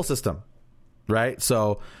 It's a pool system, right?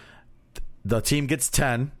 So the team gets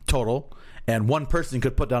 10 total, and one person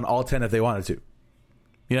could put down all 10 if they wanted to.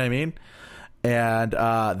 You know what I mean? And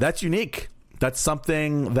that's unique. That's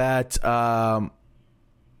something that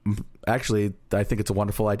actually I think it's a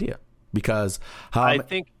wonderful idea, because I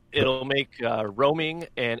think it'll make roaming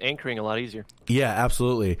and anchoring a lot easier. Yeah,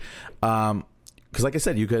 absolutely. Because like I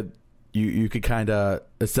said, you could kind of,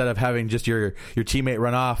 instead of having just your teammate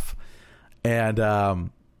run off and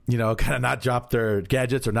kind of not drop their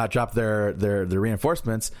gadgets or not drop their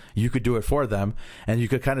reinforcements, you could do it for them, and you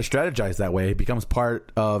could kind of strategize that way. It becomes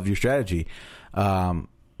part of your strategy,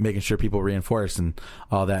 making sure people reinforce and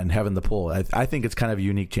all that, and having the pull. I think it's kind of a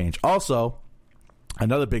unique change. Also,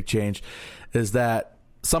 another big change is that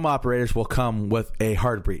some operators will come with a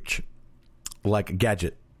hard breach, like a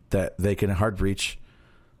gadget that they can hard breach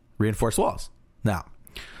reinforced walls. Now,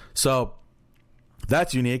 so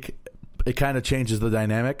that's unique. It kind of changes the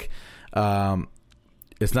dynamic.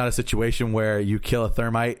 It's not a situation where you kill a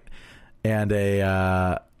thermite and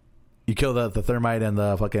you kill the thermite and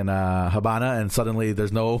the fucking Habana, and suddenly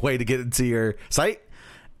there's no way to get into your site.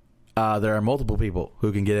 There are multiple people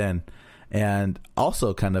who can get in, and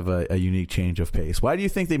also kind of a unique change of pace. Why do you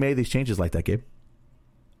think they made these changes like that, Gabe?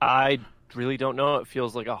 I really don't know. It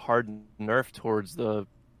feels like a hard nerf towards the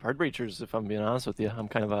hard breachers, if I'm being honest with you. I'm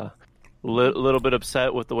kind of a little bit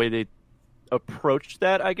upset with the way they approached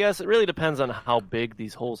that, I guess. It really depends on how big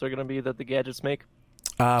these holes are going to be that the gadgets make.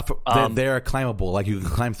 They are climbable. Like, you can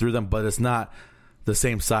climb through them, but it's not the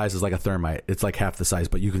same size as like a thermite. It's like half the size,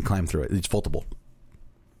 but you can climb through it. It's foldable.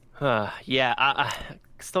 Yeah, I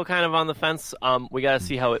still kind of on the fence. We got to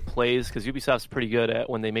see how it plays, because Ubisoft's pretty good at,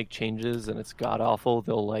 when they make changes and it's god-awful,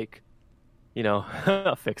 they'll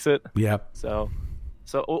fix it. Yeah. So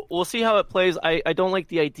we'll see how it plays. I don't like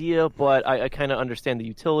the idea, but I kind of understand the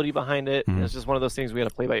utility behind it. Mm-hmm. It's just one of those things we got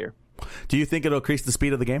to play by ear. Do you think it'll increase the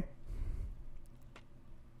speed of the game?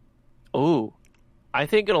 Oh, I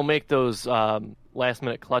think it'll make those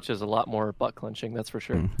last-minute clutches a lot more butt-clenching, that's for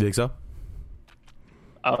sure. You think so?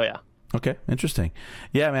 Oh, yeah. Okay, interesting.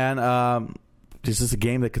 Yeah, man. This is a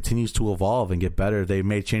game that continues to evolve and get better. They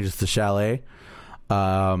made changes to Chalet.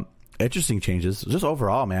 Interesting changes just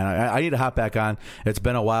overall, man. I need to hop back on. It's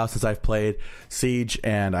been a while since I've played Siege,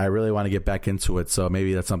 and I really want to get back into it. So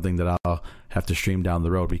maybe that's something that I'll have to stream down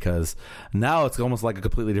the road, because now it's almost like a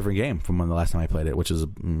completely different game from when the last time I played it, which is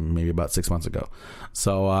maybe about 6 months ago.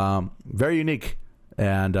 So very unique.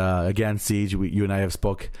 And again, Siege, you and I have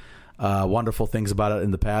spoke wonderful things about it in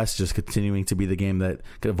the past, just continuing to be the game that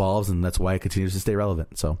evolves, and that's why it continues to stay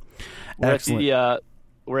relevant. So excellent.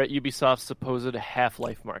 We're at Ubisoft's supposed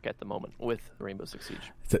half-life mark at the moment with Rainbow Six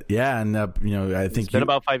Siege. Yeah, and I think it's been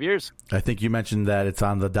about 5 years. I think you mentioned that it's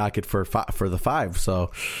on the docket for the 5.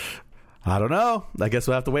 So I don't know. I guess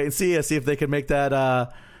we'll have to wait and see if they can make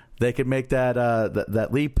that. They can make that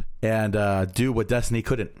leap and do what Destiny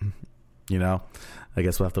couldn't. I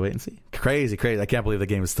guess we'll have to wait and see. Crazy. I can't believe the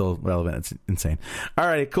game is still relevant. It's insane. All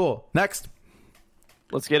right, cool. Next.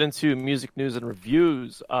 Let's get into music news and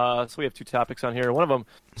reviews. So we have 2 topics on here. One of them,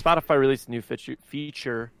 Spotify released a new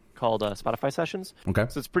feature called Spotify Sessions. Okay.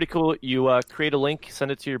 So it's pretty cool. You create a link,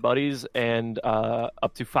 send it to your buddies, and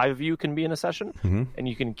up to 5 of you can be in a session. Mm-hmm. And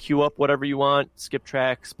you can queue up whatever you want, skip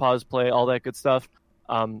tracks, pause play, all that good stuff.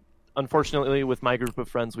 Unfortunately, with my group of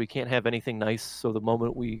friends, we can't have anything nice. So the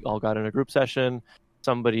moment we all got in a group session,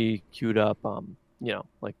 somebody queued up,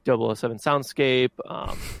 like 007 Soundscape,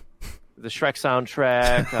 the Shrek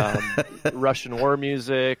soundtrack, Russian war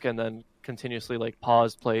music, and then continuously like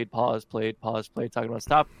pause, played, talking about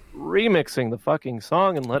stop remixing the fucking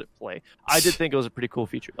song and let it play. I did think it was a pretty cool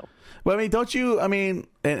feature, though. Well,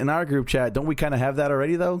 in our group chat, don't we kind of have that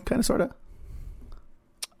already, though? Kind of, sort of?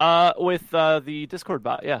 With the Discord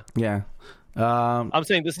bot, yeah. Yeah. I'm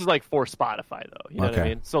saying this is like for Spotify, though. You know what I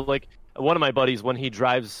mean? So, like, one of my buddies, when he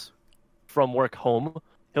drives from work home,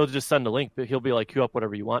 he'll just send a link, but he'll be like, queue up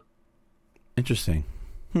whatever you want. Interesting.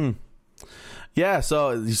 Yeah,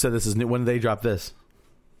 so you said this is new. When did they drop this?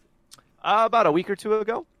 About a week or two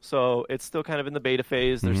ago. So it's still kind of in the beta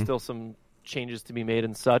phase. There's still some changes to be made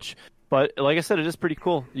and such. But like I said, it is pretty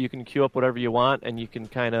cool. You can queue up whatever you want, and you can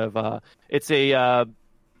kind of... it's a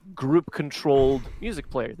group-controlled music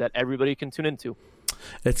player that everybody can tune into.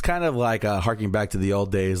 It's kind of like harking back to the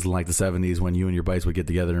old days, like the 70s, when you and your buddies would get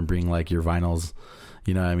together and bring like your vinyls.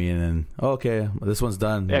 You know what I mean? And okay, this one's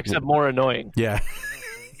done. Yeah, except more annoying. Yeah.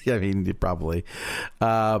 Yeah, I mean, probably.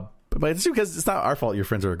 But it's because it's not our fault your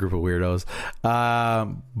friends are a group of weirdos.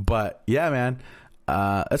 But yeah, man,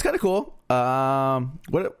 it's kind of cool.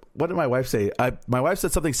 What did my wife say? My wife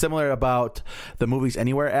said something similar about the Movies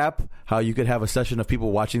Anywhere app, how you could have a session of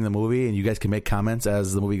people watching the movie and you guys can make comments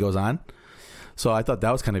as the movie goes on. So I thought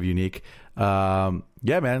that was kind of unique. Yeah,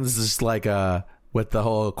 man, this is just like with the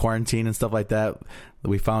whole quarantine and stuff like that,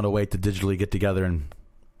 we found a way to digitally get together and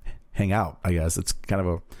hang out. I guess it's kind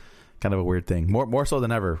of a weird thing, more so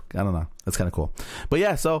than ever. I don't know. That's kind of cool. But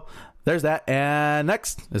yeah, so there's that. And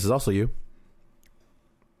next, this is also you.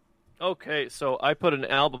 Okay, so I put an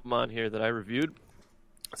album on here that I reviewed.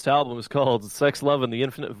 This album is called "Sex, Love, and the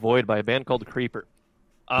Infinite Void" by a band called Creeper.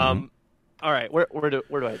 All right, where do I deal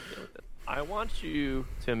with it? I want you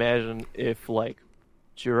to imagine if like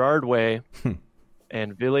Gerard Way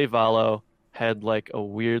and Ville Valo had like a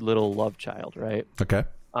weird little love child, right? Okay.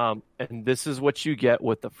 And this is what you get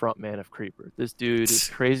with the front man of Creeper. This dude is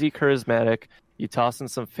crazy charismatic. You toss in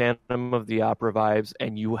some Phantom of the Opera vibes,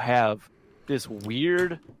 and you have this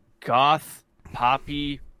weird goth,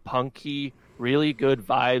 poppy, punky, really good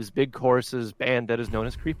vibes, big choruses band that is known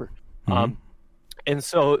as Creeper. And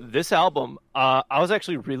so this album, I was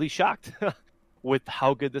actually really shocked with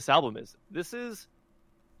how good this album is. This is,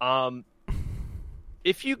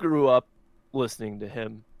 if you grew up listening to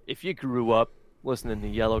him, if you grew up listening to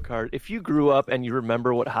Yellow Card, if you grew up and you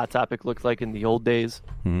remember what Hot Topic looked like in the old days,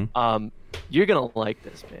 you're going to like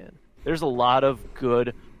this, man. There's a lot of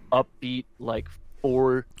good, upbeat, like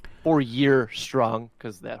four-year strong,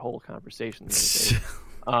 because that whole conversation the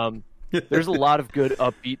other day. There's a lot of good,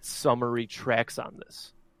 upbeat, summery tracks on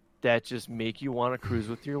this that just make you want to cruise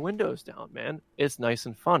with your windows down, man. It's nice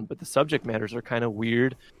and fun, but the subject matters are kind of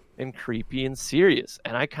weird and creepy and serious,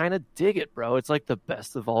 and I kind of dig it, bro. It's like the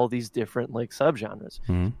best of all these different like subgenres.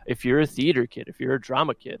 If you're a theater kid, if you're a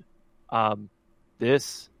drama kid,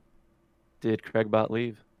 this did Craig Bott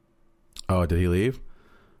leave? Oh, did he leave?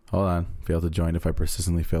 Hold on. Failed to join. If I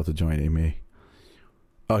persistently fail to join, Amy.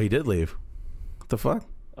 Oh, he did leave. What the fuck?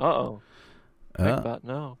 Uh-oh. Craig Bott,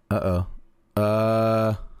 no.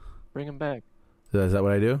 Uh-oh. Bring him back. Is that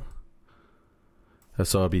what I do?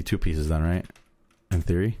 So it'll be two pieces then, right? In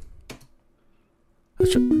theory.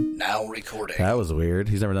 Now recording. That was weird.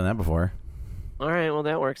 He's never done that before. All right, well,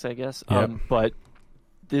 that works, I guess. Yep. But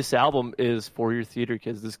this album is for your theater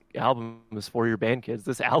kids. This album is for your band kids.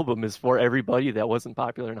 This album is for everybody that wasn't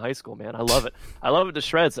popular in high school, man. I love it. I love it to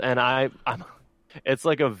shreds, and I'm it's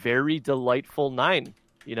like a very delightful 9.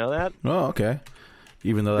 You know that? Oh, okay.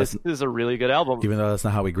 Even though this is a really good album. Even though that's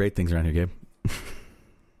not how we grade things around here, Gabe.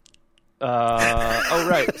 Oh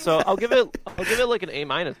right. So I'll give it like an A-,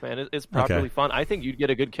 man. It's properly fun. I think you'd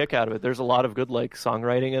get a good kick out of it. There's a lot of good like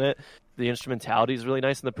songwriting in it. The instrumentality is really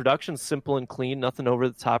nice, and the production's simple and clean. Nothing over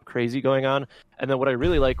the top, crazy going on. And then what I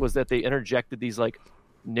really like was that they interjected these like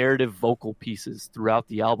narrative vocal pieces throughout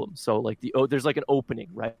the album. So like there's like an opening,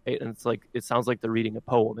 right? And it's like it sounds like they're reading a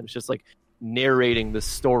poem, and it's just like narrating the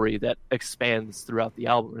story that expands throughout the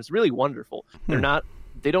album. It's really wonderful.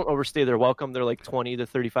 They don't overstay their welcome. They're like 20 to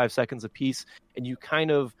 35 seconds a piece, and you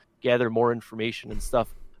kind of gather more information and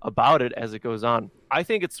stuff about it as it goes on. I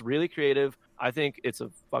think it's really creative. I think it's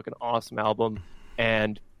a fucking awesome album.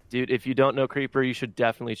 And dude, if you don't know Creeper, you should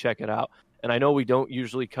definitely check it out. And I know we don't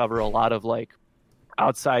usually cover a lot of like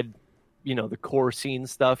outside the core scene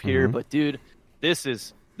stuff here. But dude, this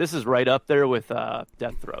is right up there with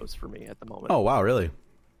Death Throes for me at the moment. Oh wow, really?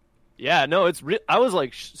 Yeah, no, it's I was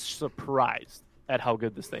like surprised at how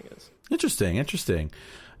good this thing is. Interesting.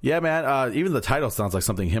 Yeah, man. Even the title sounds like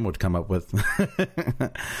something him would come up with.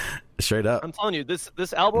 Straight up. I'm telling you,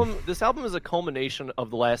 this album is a culmination of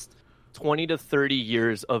the last 20 to 30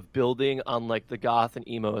 years of building on like the goth and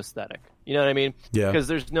emo aesthetic. You know what I mean? Yeah. Because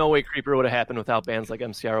there's no way Creeper would have happened without bands like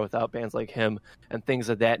MCR, without bands like him, and things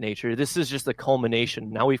of that nature. This is just a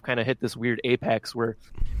culmination. Now we've kind of hit this weird apex where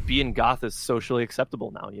being goth is socially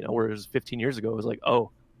acceptable now. Whereas 15 years ago it was like,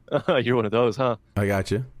 oh, you're one of those, huh? I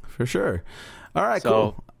got you for sure. All right,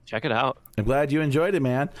 cool. Check it out. I'm glad you enjoyed it,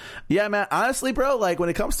 man. Yeah, man. Honestly, bro, like when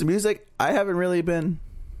it comes to music, I haven't really been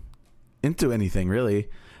into anything really.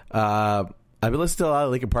 I've been listening to a lot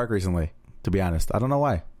of Linkin Park recently, to be honest. I don't know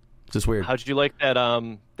why. It's just weird. How'd you like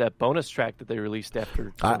that bonus track that they released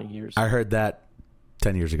after 20 years? I heard that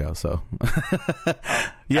 10 years ago, so.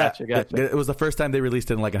 Yeah, gotcha. It was the first time they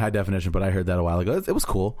released it in like in high definition, but I heard that a while ago. It was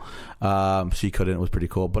cool. She Couldn't. It was pretty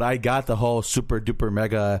cool. But I got the whole super duper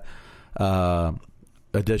mega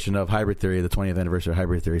edition of Hybrid Theory, the 20th anniversary of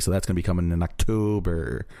Hybrid Theory, so that's going to be coming in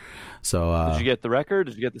October. So did you get the record?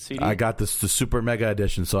 Did you get the CD? I got the super mega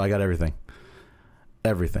edition, so I got everything.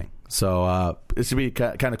 So it should be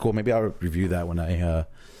kind of cool. Maybe I'll review that when I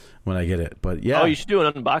get it. But yeah. Oh, you should do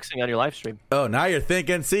an unboxing on your live stream. Oh, now you're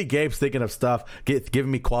thinking. See, Gabe's thinking of stuff,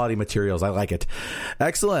 giving me quality materials. I like it.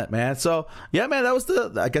 Excellent, man. So yeah, man,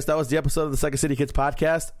 I guess that was the episode of the Second City Kids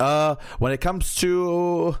podcast. When it comes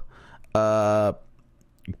to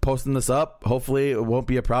posting this up, hopefully it won't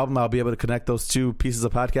be a problem. I'll be able to connect those two pieces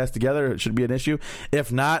of podcast together. It shouldn't be an issue.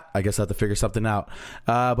 If not, I guess I have to figure something out.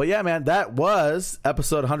 But yeah, man, that was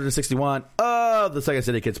episode 161 of the Second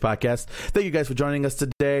City Kids podcast. Thank you guys for joining us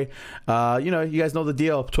today. You guys know the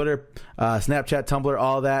deal. Twitter, Snapchat, Tumblr,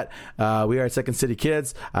 all that. We are at Second City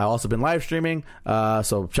Kids. I've also been live streaming,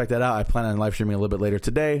 so check that out. I plan on live streaming a little bit later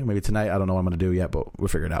today, maybe tonight. I don't know what I'm going to do yet, but we'll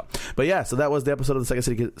figure it out. But yeah, so that was the episode of the Second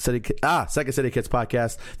City Kids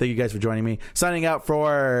podcast. Thank you guys for joining me. Signing out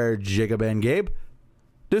for Jacob and Gabe.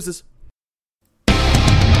 Deuces.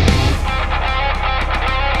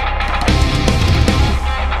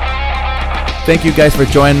 Thank you guys for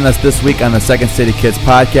joining us this week on the Second City Kids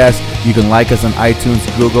podcast. You can like us on iTunes,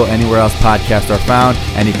 Google, anywhere else podcasts are found.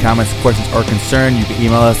 Any comments, questions, or concern, you can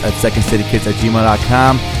email us at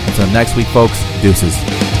secondcitykids@gmail.com. Until next week, folks, deuces.